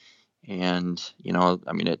happen, and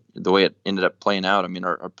the way it ended up playing out,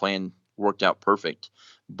 our plan worked out perfect.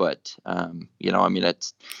 But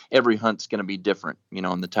it's every hunt's going to be different,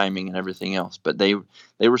 and the timing and everything else. But they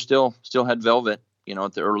were still had velvet,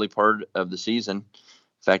 at the early part of the season. In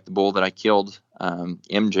fact, the bull that I killed,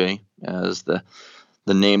 MJ, as the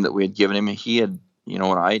name that we had given him, he had,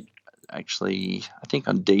 I think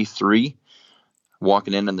on day 3,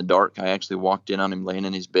 walking in the dark, I actually walked in on him laying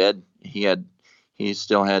in his bed. He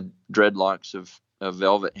still had dreadlocks of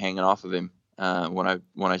velvet hanging off of him when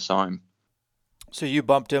I saw him. So you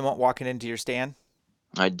bumped him walking into your stand?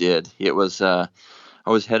 I did. It was I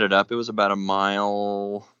was headed up. It was about a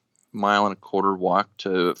mile and a quarter walk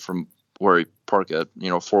from where we park a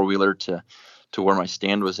 4-wheeler to where my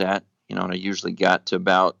stand was at. And I usually got to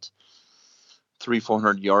about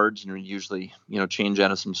 300-400 yards, and usually change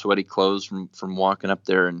out of some sweaty clothes from walking up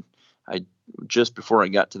there. And I just before I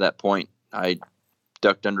got to that point, I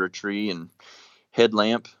ducked under a tree and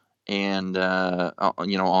headlamp and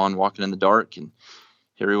on walking in the dark, and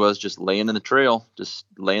here he was just laying in the trail, just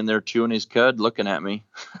laying there chewing his cud, looking at me.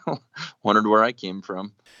 Wondered where I came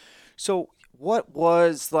from. So what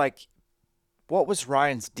was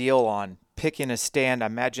Ryan's deal on picking a stand? I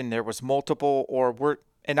imagine there was multiple,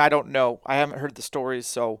 and I don't know, I haven't heard the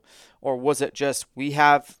stories, or was it just, we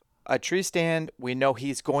have a tree stand, we know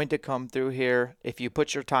he's going to come through here, if you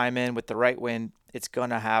put your time in with the right wind, it's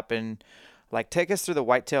gonna happen? Like, take us through the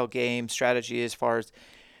whitetail game strategy as far as,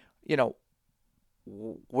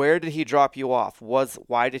 where did he drop you off?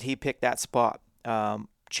 Why did he pick that spot?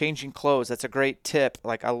 changing clothes. That's a great tip.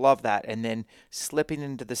 Like, I love that. And then slipping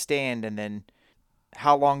into the stand, and then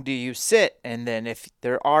how long do you sit? And then if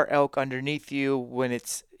there are elk underneath you when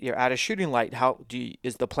you're out of shooting light,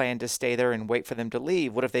 is the plan to stay there and wait for them to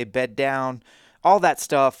leave? What if they bed down? All that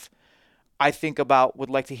stuff I think about, would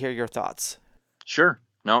like to hear your thoughts. Sure.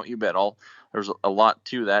 No, you bet. There's a lot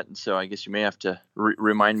to that, and so I guess you may have to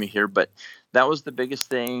remind me here, but that was the biggest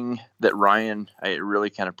thing that Ryan, I really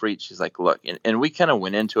kind of preached. He's like, look, and we kind of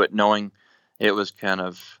went into it knowing it was kind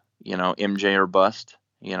of, MJ or bust,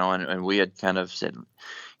 and we had kind of said,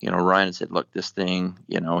 Ryan had said, look, this thing,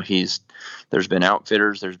 there's been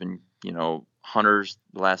outfitters, there's been, hunters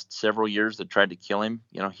the last several years that tried to kill him.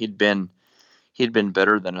 He'd been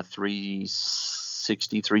better than a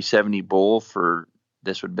 360, 370 bull for,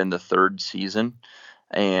 this would have been the third season.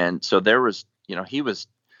 And so there was, he was,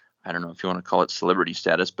 I don't know if you want to call it celebrity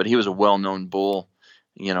status, but he was a well-known bull,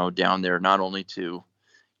 down there, not only to,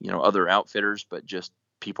 other outfitters, but just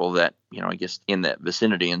people that, I guess in that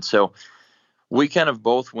vicinity. And so we kind of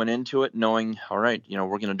both went into it knowing, all right, we're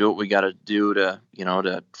going to do what we got to do to,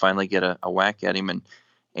 to finally get a whack at him.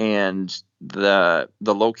 And the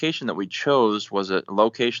location that we chose was a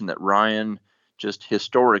location that Ryan just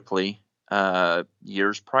historically,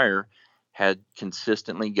 years prior, had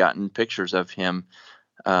consistently gotten pictures of him.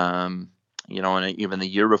 And even the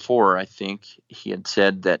year before, I think he had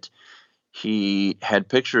said that he had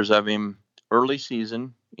pictures of him early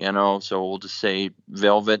season, so we'll just say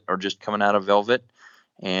velvet or just coming out of velvet.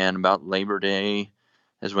 And about Labor Day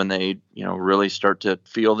is when they, really start to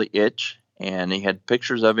feel the itch. And he had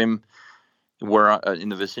pictures of him where in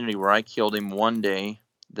the vicinity where I killed him one day.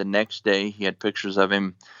 The next day, he had pictures of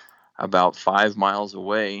him about 5 miles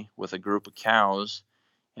away with a group of cows.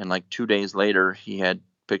 And like 2 days later, he had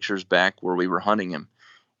pictures back where we were hunting him.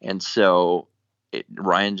 And so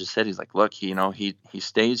Ryan just said, he's like, look, he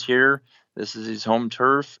stays here. This is his home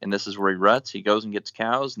turf, and this is where he ruts. He goes and gets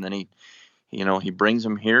cows, and then he brings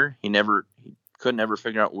them here. He couldn't ever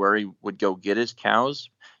figure out where he would go get his cows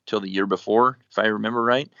till the year before, if I remember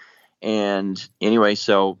right. And anyway,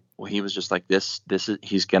 so he was just like, this is,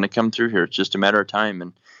 he's going to come through here. It's just a matter of time.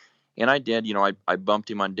 And I did, I bumped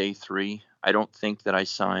him on day 3. I don't think that I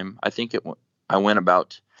saw him. I think I went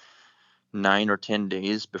about 9 or 10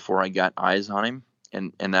 days before I got eyes on him.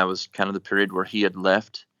 And that was kind of the period where he had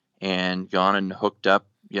left and gone and hooked up,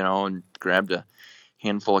 and grabbed a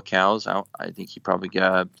handful of cows. I think he probably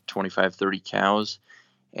got 25, 30 cows.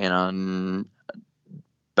 And on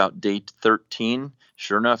about day 13,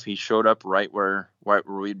 sure enough, he showed up right where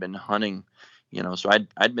we'd been hunting, so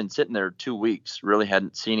I'd been sitting there 2 weeks, really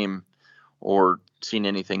hadn't seen him or seen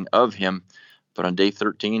anything of him. But on day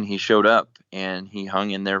 13, he showed up and he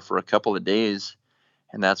hung in there for a couple of days.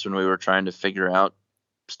 And that's when we were trying to figure out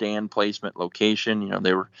stand placement, location.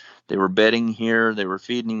 They were bedding here, they were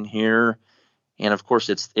feeding here. And of course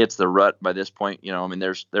it's the rut by this point,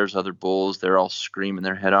 there's other bulls, they're all screaming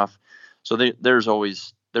their head off. So there's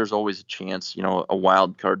always a chance, a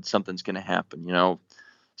wild card, something's going to happen,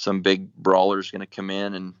 some big brawler's going to come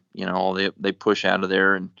in and, they push out of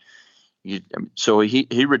there. And so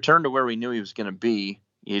he returned to where we knew he was going to be.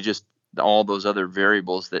 You just, all those other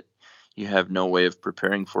variables that you have no way of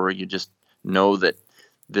preparing for, you just know that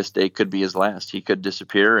this day could be his last. He could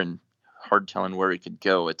disappear, and hard telling where he could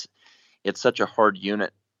go. It's such a hard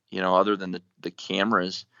unit, other than the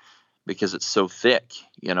cameras, because it's so thick.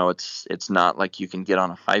 It's not like you can get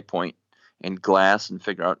on a high point and glass and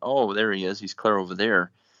figure out, oh, there he is, he's clear over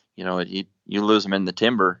there. You lose him in the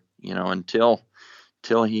timber, until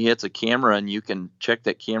he hits a camera, and you can check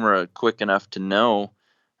that camera quick enough to know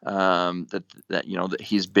that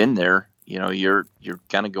he's been there. You're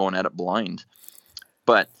kind of going at it blind.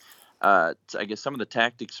 But I guess some of the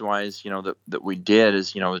tactics wise, that we did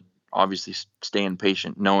is, obviously staying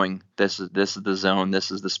patient, knowing this is the zone, this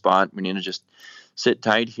is the spot. We need to just sit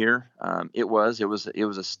tight here. It was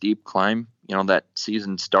a steep climb. That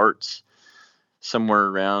season starts somewhere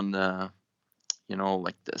around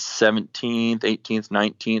like the 17th, 18th,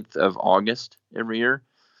 19th of August every year.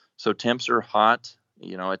 So temps are hot.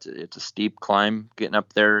 It's a steep climb getting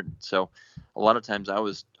up there. So a lot of times I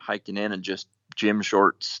was hiking in and just gym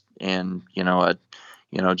shorts and,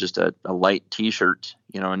 just a light t-shirt,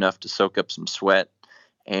 enough to soak up some sweat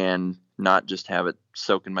and not just have it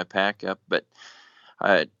soaking my pack up. But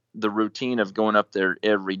the routine of going up there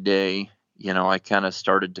every day, I kind of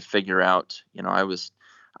started to figure out, I was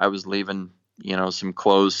leaving, some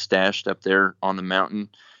clothes stashed up there on the mountain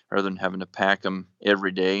rather than having to pack them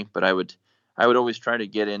every day. But I would always try to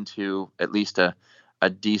get into at least a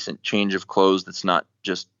decent change of clothes that's not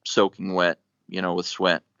just soaking wet, with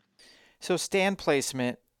sweat. So stand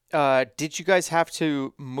placement, did you guys have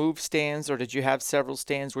to move stands, or did you have several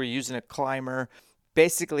stands where you're using a climber?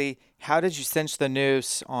 Basically, how did you cinch the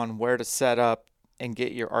noose on where to set up and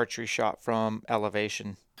get your archery shot from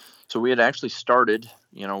elevation? So we had actually started,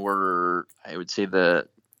 where I would say the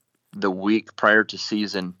week prior to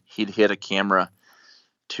season, he'd hit a camera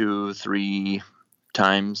 2-3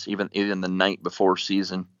 times. Even the night before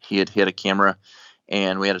season, he had hit a camera,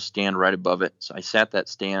 and we had a stand right above it. So I sat that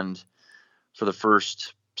stand for the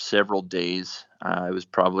first several days. I was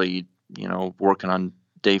probably, working on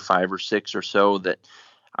day 5 or 6 or so, that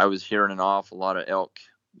I was hearing an awful lot of elk,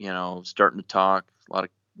 starting to talk, a lot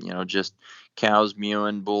of, just cows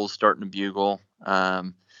mewing, bulls starting to bugle,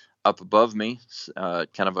 up above me, kind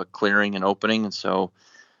of a clearing and opening. And so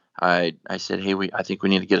I said, hey, I think we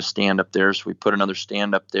need to get a stand up there. So we put another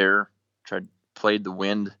stand up there, played the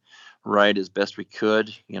wind right as best we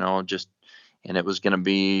could, and it was going to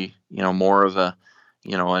be, more of a,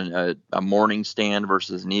 a morning stand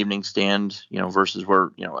versus an evening stand, versus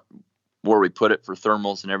where we put it for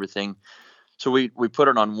thermals and everything. So we put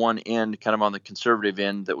it on one end, kind of on the conservative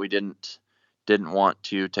end, that we didn't want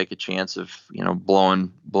to take a chance of,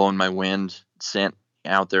 blowing my wind scent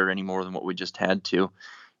out there any more than what we just had to.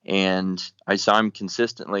 And I saw him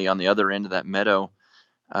consistently on the other end of that meadow.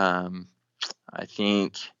 I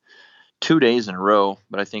think 2 days in a row,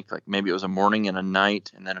 but I think like maybe it was a morning and a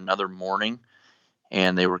night and then another morning.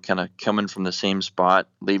 And they were kind of coming from the same spot,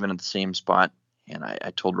 leaving at the same spot. And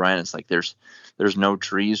I told Ryan, it's like, there's no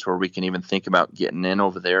trees where we can even think about getting in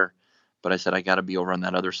over there. But I said, I got to be over on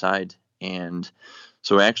that other side. And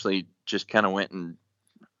so I actually just kind of went and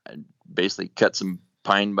I basically cut some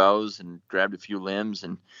pine boughs and grabbed a few limbs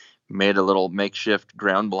and made a little makeshift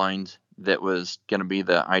ground blind that was going to be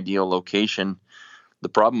the ideal location. The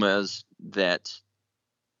problem is that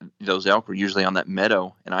those elk were usually on that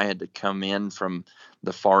meadow, and I had to come in from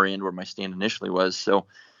the far end where my stand initially was. So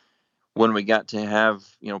when we got to have,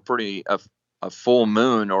 a full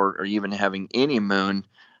moon or even having any moon,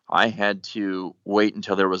 I had to wait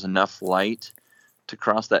until there was enough light to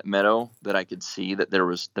cross that meadow that I could see that there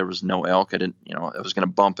was no elk. I didn't, I was going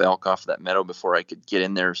to bump elk off that meadow before I could get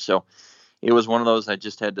in there. So it was one of those, I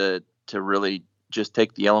just had to really just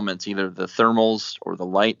take the elements, either the thermals or the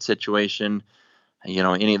light situation,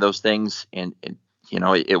 any of those things. And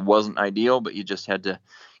it wasn't ideal, but you just had to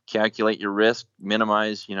calculate your risk,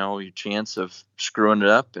 minimize, your chance of screwing it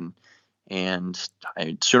up. And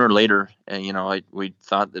sooner or later, we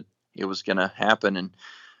thought that it was going to happen. And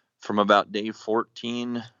from about day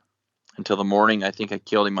 14 until the morning, I think I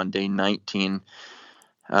killed him on day 19.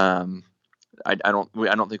 I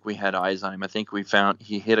don't think we had eyes on him. I think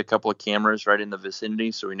he hit a couple of cameras right in the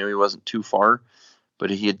vicinity, so we knew he wasn't too far,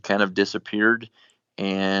 but he had kind of disappeared.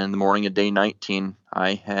 And the morning of day 19,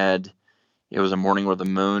 it was a morning where the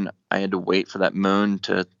moon, I had to wait for that moon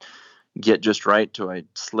to get just right till I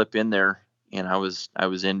slip in there. And I was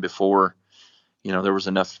in before, there was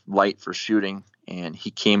enough light for shooting. And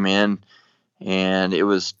he came in, and it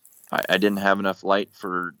was, I didn't have enough light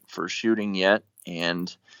for shooting yet.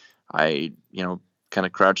 And I, kind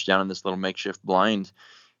of crouched down in this little makeshift blind,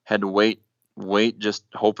 had to wait, just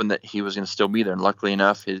hoping that he was going to still be there. And luckily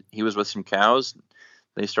enough, he was with some cows.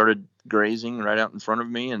 They started grazing right out in front of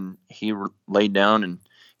me, and he laid down and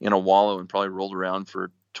in a wallow and probably rolled around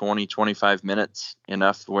for 20, 25 minutes,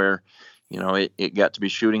 enough where, it got to be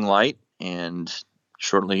shooting light. And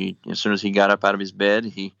shortly, as soon as he got up out of his bed,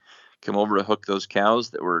 he came over to hook those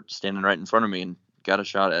cows that were standing right in front of me and got a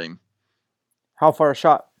shot at him. How far a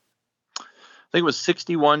shot? I think it was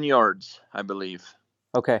 61 yards, I believe.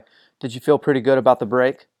 Okay. Did you feel pretty good about the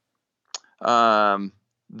break?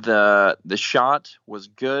 The shot was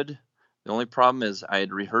good. The only problem is I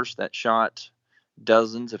had rehearsed that shot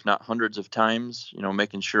dozens, if not hundreds of times,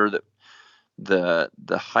 making sure that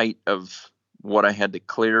the height of what I had to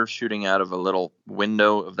clear shooting out of a little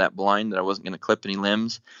window of that blind, that I wasn't going to clip any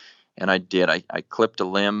limbs. And I did. I clipped a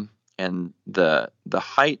limb, and the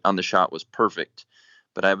height on the shot was perfect,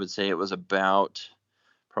 but I would say it was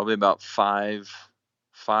probably about 5,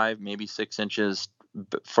 maybe 6 inches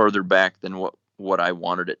further back than what I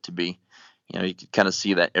wanted it to be. You could kind of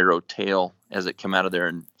see that arrow tail as it came out of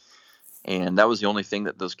there. And that was the only thing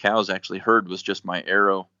that those cows actually heard, was just my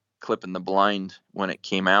arrow clipping the blind when it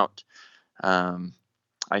came out.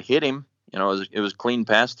 I hit him, it was clean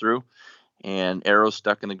pass through, and arrow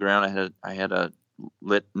stuck in the ground. I had a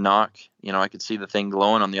lit knock, I could see the thing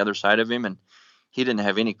glowing on the other side of him, and he didn't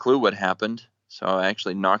have any clue what happened. So I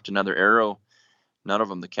actually knocked another arrow. None of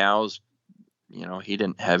them, the cows, he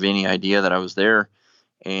didn't have any idea that I was there.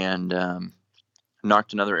 And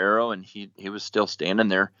knocked another arrow, and he was still standing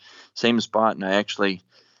there, same spot. And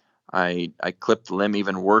I clipped the limb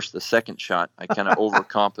even worse the second shot. I kind of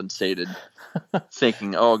overcompensated,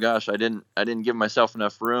 thinking, oh gosh, I didn't give myself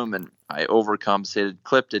enough room, and I overcompensated,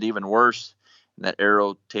 clipped it even worse, and that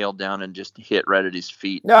arrow tailed down and just hit right at his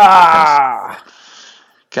feet. Kind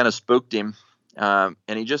of spooked him. And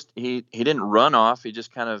he didn't run off. He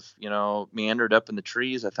just kind of, meandered up in the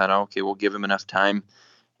trees. I thought, oh, okay, we'll give him enough time,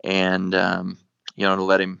 and to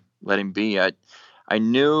let him be. I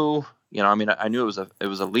knew, I knew it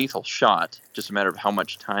was a lethal shot. Just a matter of how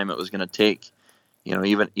much time it was going to take.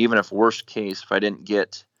 Even if worst case, if I didn't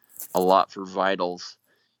get a lot for vitals,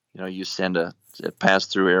 you send a pass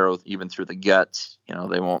through arrow even through the guts.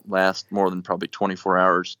 They won't last more than probably 24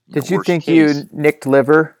 hours. Did you think you nicked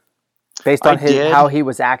liver based on how he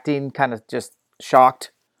was acting, kind of just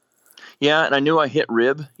shocked? Yeah, and I knew I hit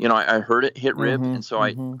rib. I heard it hit rib, and so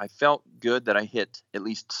I felt good that I hit at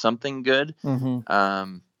least something good.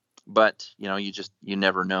 But you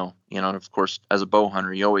never know. And of course, as a bow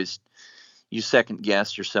hunter, you second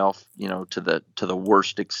guess yourself, to the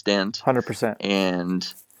worst extent. 100%.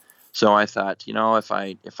 And so I thought, if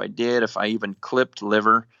I even clipped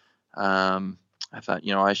liver, I thought,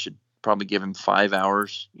 I should probably give him 5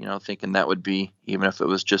 hours, thinking that would be, even if it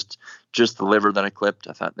was just the liver that I clipped,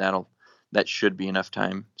 I thought that should be enough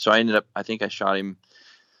time. So I think I shot him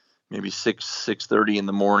maybe 6:30 in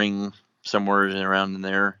the morning, somewhere around in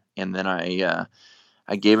there. And then I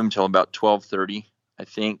gave him till about 12:30, I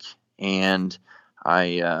think. And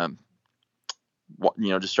I,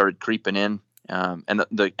 just started creeping in. And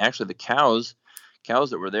the cows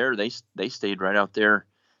that were there, they stayed right out there.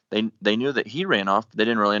 They knew that he ran off, but they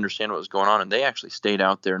didn't really understand what was going on. And they actually stayed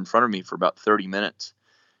out there in front of me for about 30 minutes.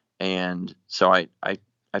 And so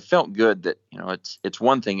I felt good that, it's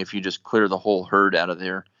one thing if you just clear the whole herd out of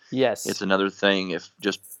there. Yes. It's another thing if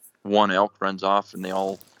just one elk runs off and they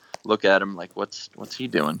all look at him like, what's he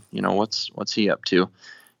doing? What's he up to?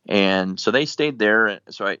 And so they stayed there.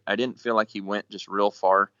 So I didn't feel like he went just real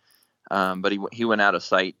far. But he went out of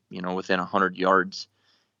sight, within 100 yards.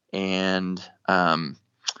 And, when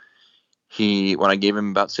I gave him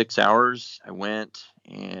about 6 hours, I went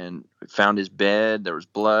and found his bed. There was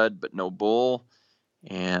blood, but no bull.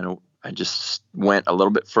 And I just went a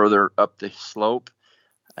little bit further up the slope,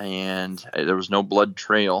 and there was no blood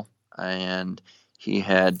trail. And he'd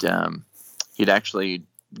actually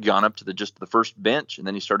gone up to just the first bench, and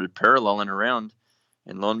then he started paralleling around.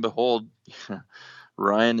 And lo and behold,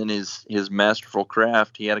 Ryan and his masterful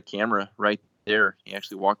craft, he had a camera right there. He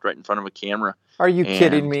actually walked right in front of a camera. Are you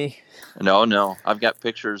kidding me? No. I've got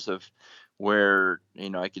pictures of where,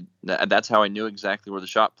 that's how I knew exactly where the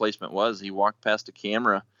shot placement was. He walked past a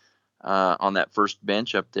camera on that first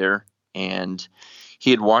bench up there, and he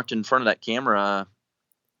had walked in front of that camera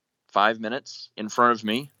 5 minutes in front of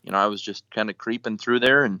me. I was just kind of creeping through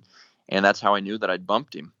there, and that's how I knew that I'd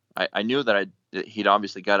bumped him. I knew that he'd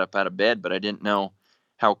obviously got up out of bed, but I didn't know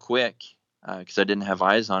how quick, because I didn't have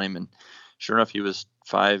eyes on him. And sure enough, he was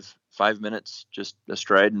five minutes just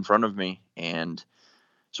astride in front of me. And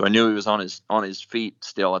so I knew he was on his feet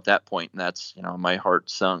still at that point. And that's, my heart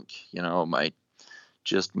sunk, my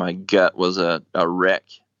gut was a wreck,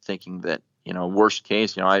 thinking that, worst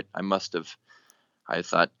case, I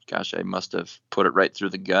thought, gosh, I must have put it right through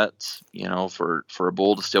the guts, for a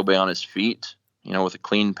bull to still be on his feet, with a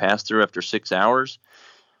clean pass through after 6 hours.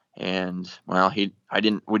 And well, we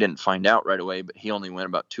didn't find out right away, but he only went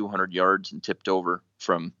about 200 yards and tipped over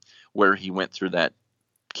from where he went through that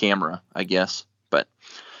camera, I guess. But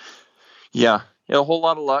yeah, a whole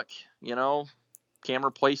lot of luck,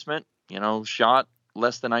 camera placement, shot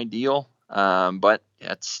less than ideal. But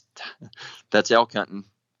that's elk hunting.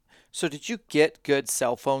 So did you get good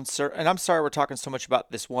cell phones, sir? And I'm sorry we're talking so much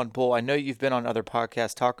about this one bull. I know you've been on other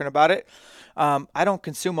podcasts talking about it. I don't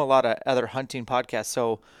consume a lot of other hunting podcasts,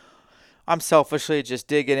 so I'm selfishly just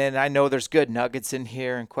digging in. I know there's good nuggets in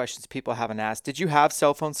here and questions people haven't asked. Did you have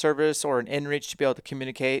cell phone service or an inReach to be able to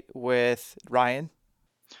communicate with Ryan?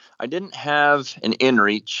 I didn't have an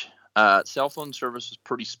inReach. Cell phone service was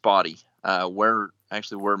pretty spotty. Where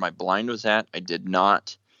my blind was at, I did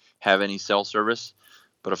not have any cell service.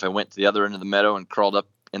 But if I went to the other end of the meadow and crawled up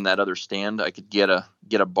in that other stand, I could get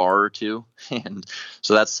a bar or two. And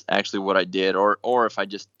so that's actually what I did. Or if I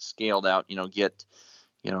just scaled out, get,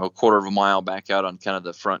 a quarter of a mile back out on kind of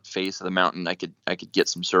the front face of the mountain, I could get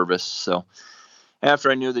some service. So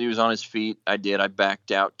after I knew that he was on his feet, I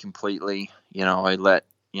backed out completely. I let,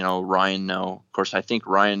 Ryan know. Of course, I think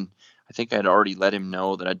I'd already let him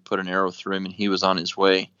know that I'd put an arrow through him and he was on his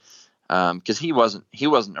way. Cause he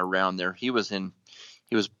wasn't around there. He was in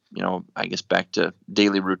I guess back to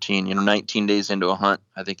daily routine. 19 days into a hunt,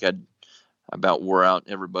 I think I'd about wore out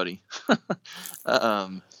everybody.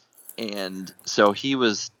 And so he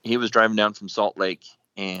was driving down from Salt Lake,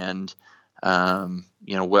 and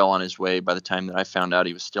well on his way. By the time that I found out,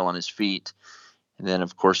 he was still on his feet. And then,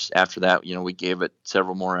 of course, after that, we gave it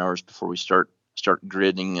several more hours before we start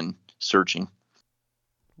gridding and searching.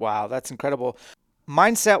 Wow, that's incredible.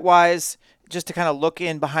 Mindset-wise, just to kind of look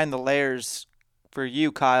in behind the layers for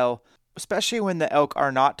you, Kyle, especially when the elk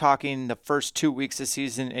are not talking the first 2 weeks of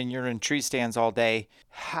season and you're in tree stands all day,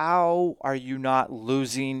 how are you not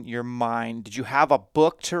losing your mind? Did you have a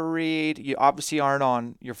book to read? You obviously aren't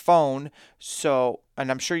on your phone,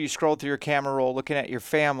 and I'm sure you scrolled through your camera roll looking at your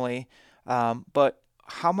family, but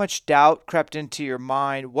how much doubt crept into your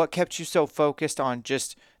mind? What kept you so focused on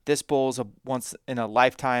just this bull's a once in a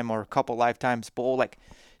lifetime or a couple lifetimes bull? Like,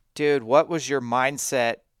 dude, what was your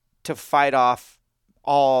mindset to fight off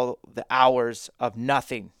all the hours of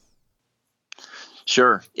nothing?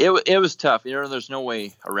 Sure. It was tough. There's no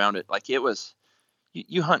way around it. Like, it was,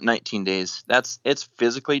 you hunt 19 days. It's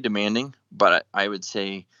physically demanding, but I would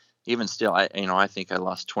say even still, I think I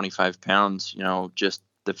lost 25 pounds, just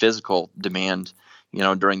the physical demand,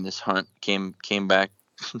 during this hunt came back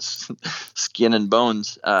skin and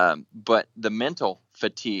bones. But the mental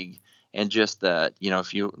fatigue and just the,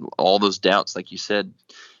 all those doubts, like you said,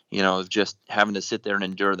 of just having to sit there and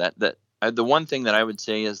endure that. The one thing that I would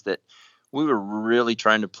say is that we were really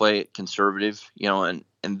trying to play it conservative, and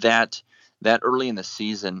that early in the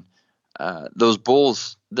season, those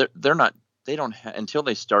bulls, they don't have, until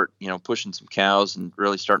they start, pushing some cows and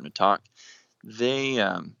really starting to talk,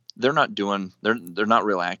 they're not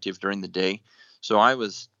real active during the day. So I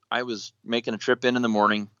was making a trip in the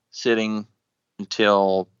morning, sitting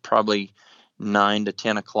until probably 9 to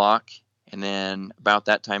 10 o'clock. And then about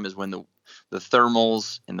that time is when the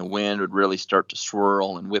thermals and the wind would really start to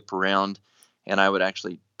swirl and whip around. And I would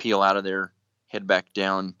actually peel out of there, head back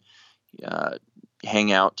down,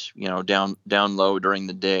 hang out, down low during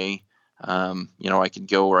the day. I could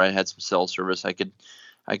go where I had some cell service. I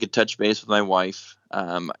could touch base with my wife.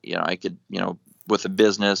 I could, with a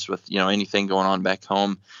business, with, anything going on back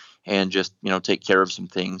home, and just, take care of some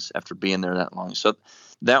things after being there that long. So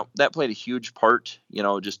that played a huge part,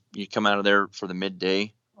 just you come out of there for the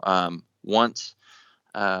midday. Once,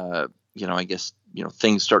 I guess,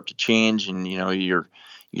 things start to change, and, your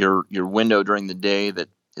window during the day that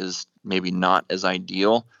is maybe not as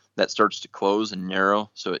ideal, that starts to close and narrow.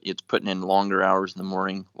 So it's putting in longer hours in the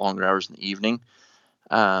morning, longer hours in the evening.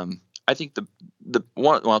 I think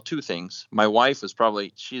two things. My wife was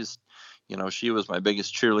probably, she was my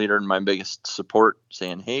biggest cheerleader and my biggest support,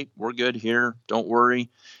 saying, "Hey, we're good here. Don't worry.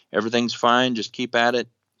 Everything's fine. Just keep at it.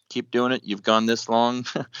 Keep doing it. You've gone this long.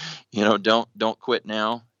 Don't quit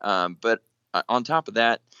now." But on top of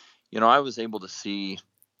that, I was able to see,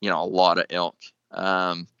 a lot of elk.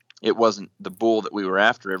 It wasn't the bull that we were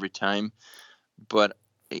after every time, but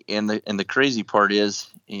and the crazy part is,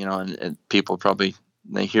 and people probably,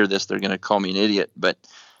 they hear this, they're going to call me an idiot, but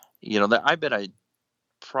I bet I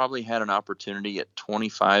probably had an opportunity at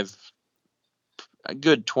 25, a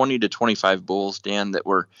good 20 to 25 bulls, Dan, that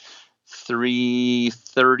were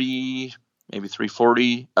 330, maybe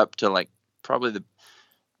 340, up to like probably the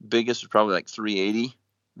biggest was probably like 380,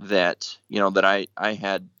 that, that I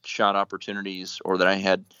had shot opportunities, or that I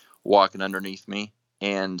had walking underneath me.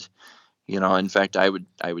 And, in fact, I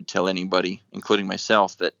would tell anybody, including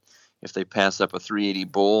myself, that if they pass up a 380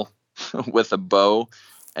 bull with a bow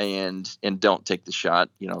and don't take the shot,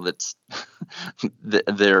 that's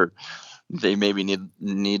they maybe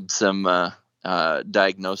need some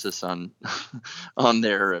diagnosis on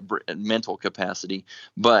their mental capacity.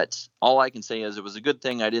 But all I can say is it was a good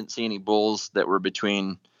thing I didn't see any bulls that were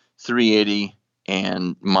between 380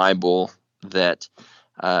 and my bull that,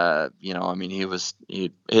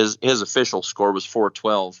 his official score was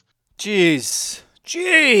 412.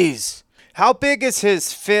 Jeez. How big is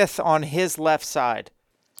his fifth on his left side?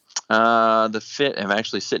 The fifth, I'm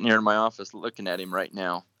actually sitting here in my office looking at him right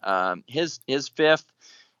now. His fifth,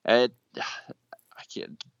 pretty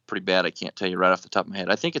bad. I can't tell you right off the top of my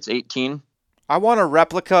head. I think it's 18. I want a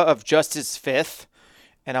replica of just his fifth,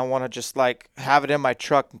 and I want to just have it in my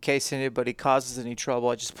truck in case anybody causes any trouble.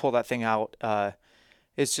 I just pull that thing out.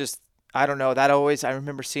 It's just, I don't know. I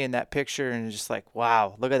remember seeing that picture and just like,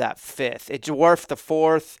 wow, look at that fifth. It dwarfed the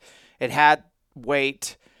fourth. It had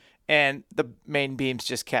weight, and the main beams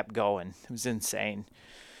just kept going. It was insane.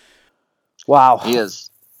 Wow. He is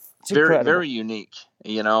very, very unique,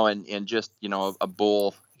 and just, a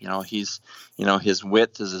bull, he's, his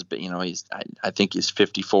width is, I think he's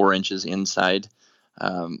 54 inches inside.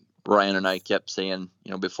 Ryan and I kept saying,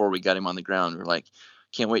 before we got him on the ground, we're like,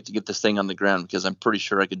 can't wait to get this thing on the ground because I'm pretty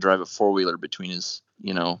sure I could drive a 4-wheeler between his.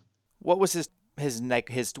 What was his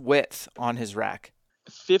width on his rack?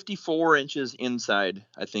 54 inches inside,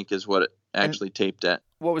 I think, is what it actually taped at.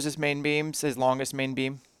 What was his main beams? His longest main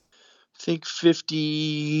beam? I think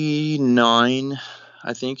 59.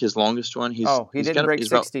 I think his longest one. He didn't break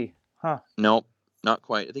 60. Huh? Nope, not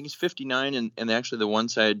quite. I think he's 59, and actually the one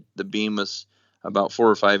side, the beam was about 4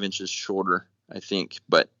 or 5 inches shorter, I think.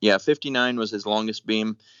 But yeah, 59 was his longest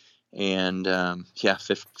beam, and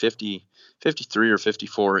 53 or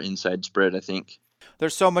 54 inside spread, I think.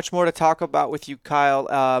 There's so much more to talk about with you,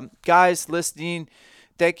 Kyle. Guys listening,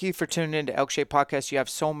 thank you for tuning in to Elk Shape Podcast. You have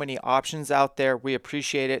so many options out there. We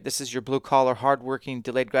appreciate it. This is your blue-collar, hardworking,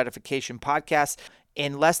 delayed gratification podcast.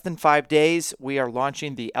 In less than 5 days, we are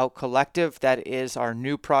launching the Elk Collective. That is our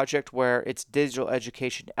new project where it's digital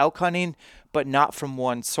education elk hunting, but not from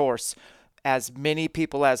one source. As many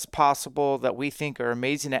people as possible that we think are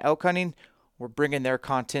amazing at elk hunting, we're bringing their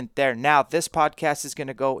content there. Now, this podcast is going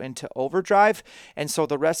to go into overdrive, and so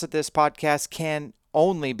the rest of this podcast can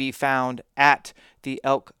only be found at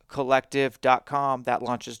theelkcollective.com. That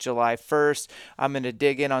launches July 1st. I'm going to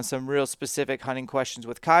dig in on some real specific hunting questions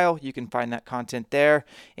with Kyle. You can find that content there.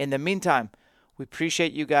 In the meantime, we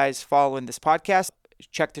appreciate you guys following this podcast.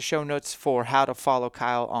 Check the show notes for how to follow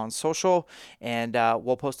Kyle on social, and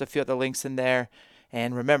we'll post a few other links in there.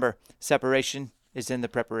 And remember, separation is in the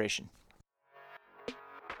preparation.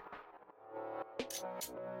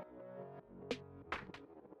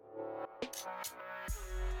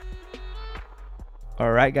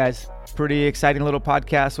 All right, guys. Pretty exciting little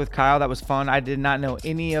podcast with Kyle. That was fun. I did not know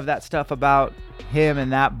any of that stuff about him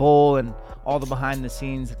and that bull and all the behind the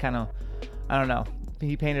scenes. Kind of, I don't know.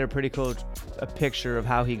 He painted a pretty cool picture of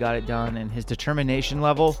how he got it done and his determination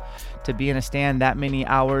level to be in a stand that many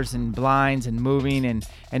hours and blinds and moving and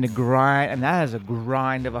to grind. And that is a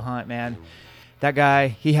grind of a hunt, man. That guy,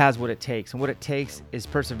 he has what it takes. And what it takes is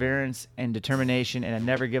perseverance and determination and a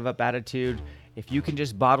never give up attitude. If you can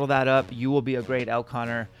just bottle that up, you will be a great elk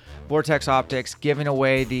hunter. Vortex Optics giving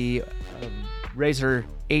away the Razor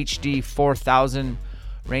HD 4000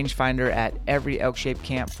 rangefinder at every Elk Shape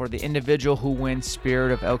camp for the individual who wins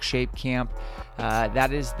Spirit of Elk Shape Camp.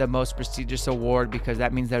 That is the most prestigious award because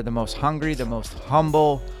that means they're the most hungry, the most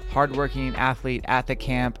humble, hardworking athlete at the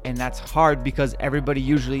camp, and that's hard because everybody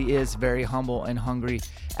usually is very humble and hungry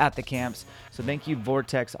at the camps. So thank you,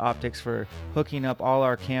 Vortex Optics, for hooking up all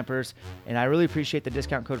our campers, and I really appreciate the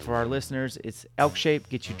discount code for our listeners. It's Elk Shape,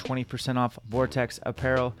 gets you 20% off Vortex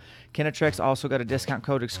apparel. Kenetrex also got a discount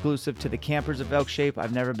code exclusive to the campers of Elk Shape.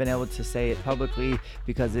 I've never been able to say it publicly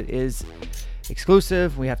because it is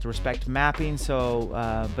exclusive. We have to respect mapping,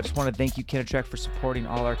 but just want to thank you, Kenetrex, for supporting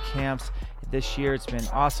all our camps. This year it's been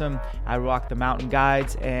awesome. I rock the mountain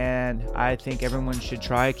guides, and I think everyone should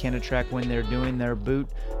try Kenetrex when they're doing their boot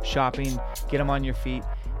shopping. Get them on your feet,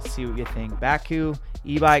 see what you think. Bakcou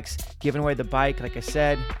e-bikes, giving away the bike. Like I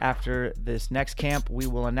said, after this next camp, we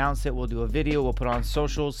will announce it. We'll do a video. We'll put it on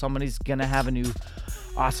socials. Somebody's gonna have a new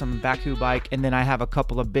awesome Bakcou bike, and then I have a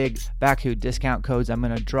couple of big Bakcou discount codes I'm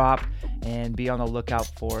gonna drop, and be on the lookout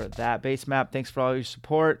for that. Base Map, thanks for all your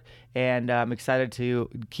support, and I'm excited to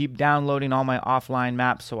keep downloading all my offline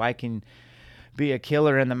maps so I can be a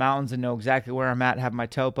killer in the mountains and know exactly where I'm at, have my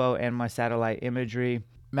topo and my satellite imagery.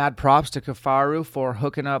 Mad props to Kifaru for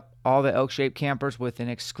hooking up all the Elk Shape campers with an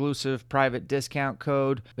exclusive private discount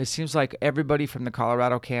code. It seems like everybody from the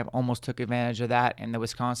Colorado camp almost took advantage of that, and the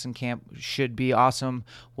Wisconsin camp should be awesome.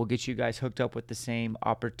 We'll get you guys hooked up with the same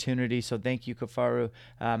opportunity. So thank you, Kifaru.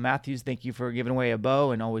 Matthews, thank you for giving away a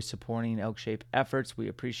bow and always supporting Elk Shape efforts. We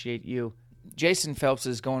appreciate you. Jason Phelps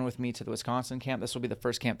is going with me to the Wisconsin camp. This will be the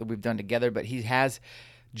first camp that we've done together, but he has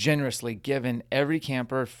generously given every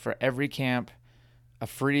camper for every camp a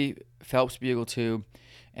free Phelps bugle tube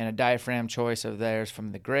and a diaphragm choice of theirs,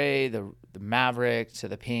 from the gray, the Maverick to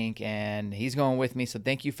the pink, and he's going with me. So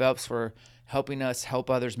thank you, Phelps, for helping us help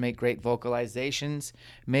others make great vocalizations,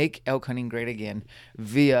 make elk hunting great again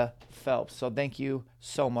via Phelps. So thank you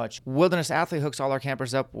so much. Wilderness Athlete hooks all our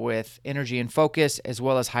campers up with energy and focus, as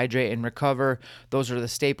well as hydrate and recover. Those are the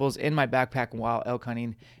staples in my backpack while elk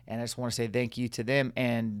hunting, and I just want to say thank you to them.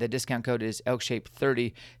 And the discount code is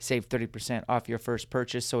ElkShape30. Save 30% off your first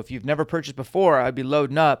purchase. So if you've never purchased before, I'd be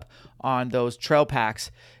loading up on those trail packs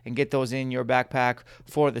and get those in your backpack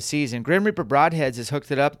for the season. Grim Reaper Broadheads has hooked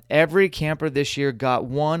it up. Every camper this year got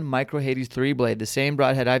one Micro Hades 3 blade, the same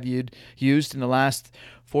broadhead I've used in the last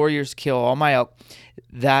 4 years kill all my elk.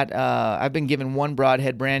 That I've been given one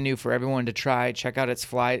broadhead brand new for everyone to try. Check out its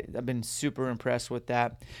flight. I've been super impressed with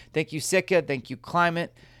that. Thank you, Sitka. Thank you,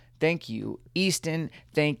 Climate. Thank you, Easton.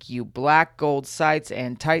 Thank you, Black Gold Sights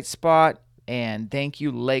and Tight Spot. And thank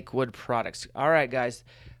you, Lakewood Products. All right, guys.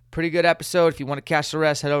 Pretty good episode. If you want to catch the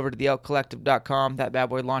rest, head over to theelkcollective.com. That bad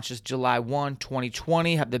boy launches July 1,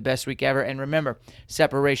 2020. Have the best week ever. And remember,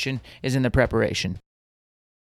 separation is in the preparation.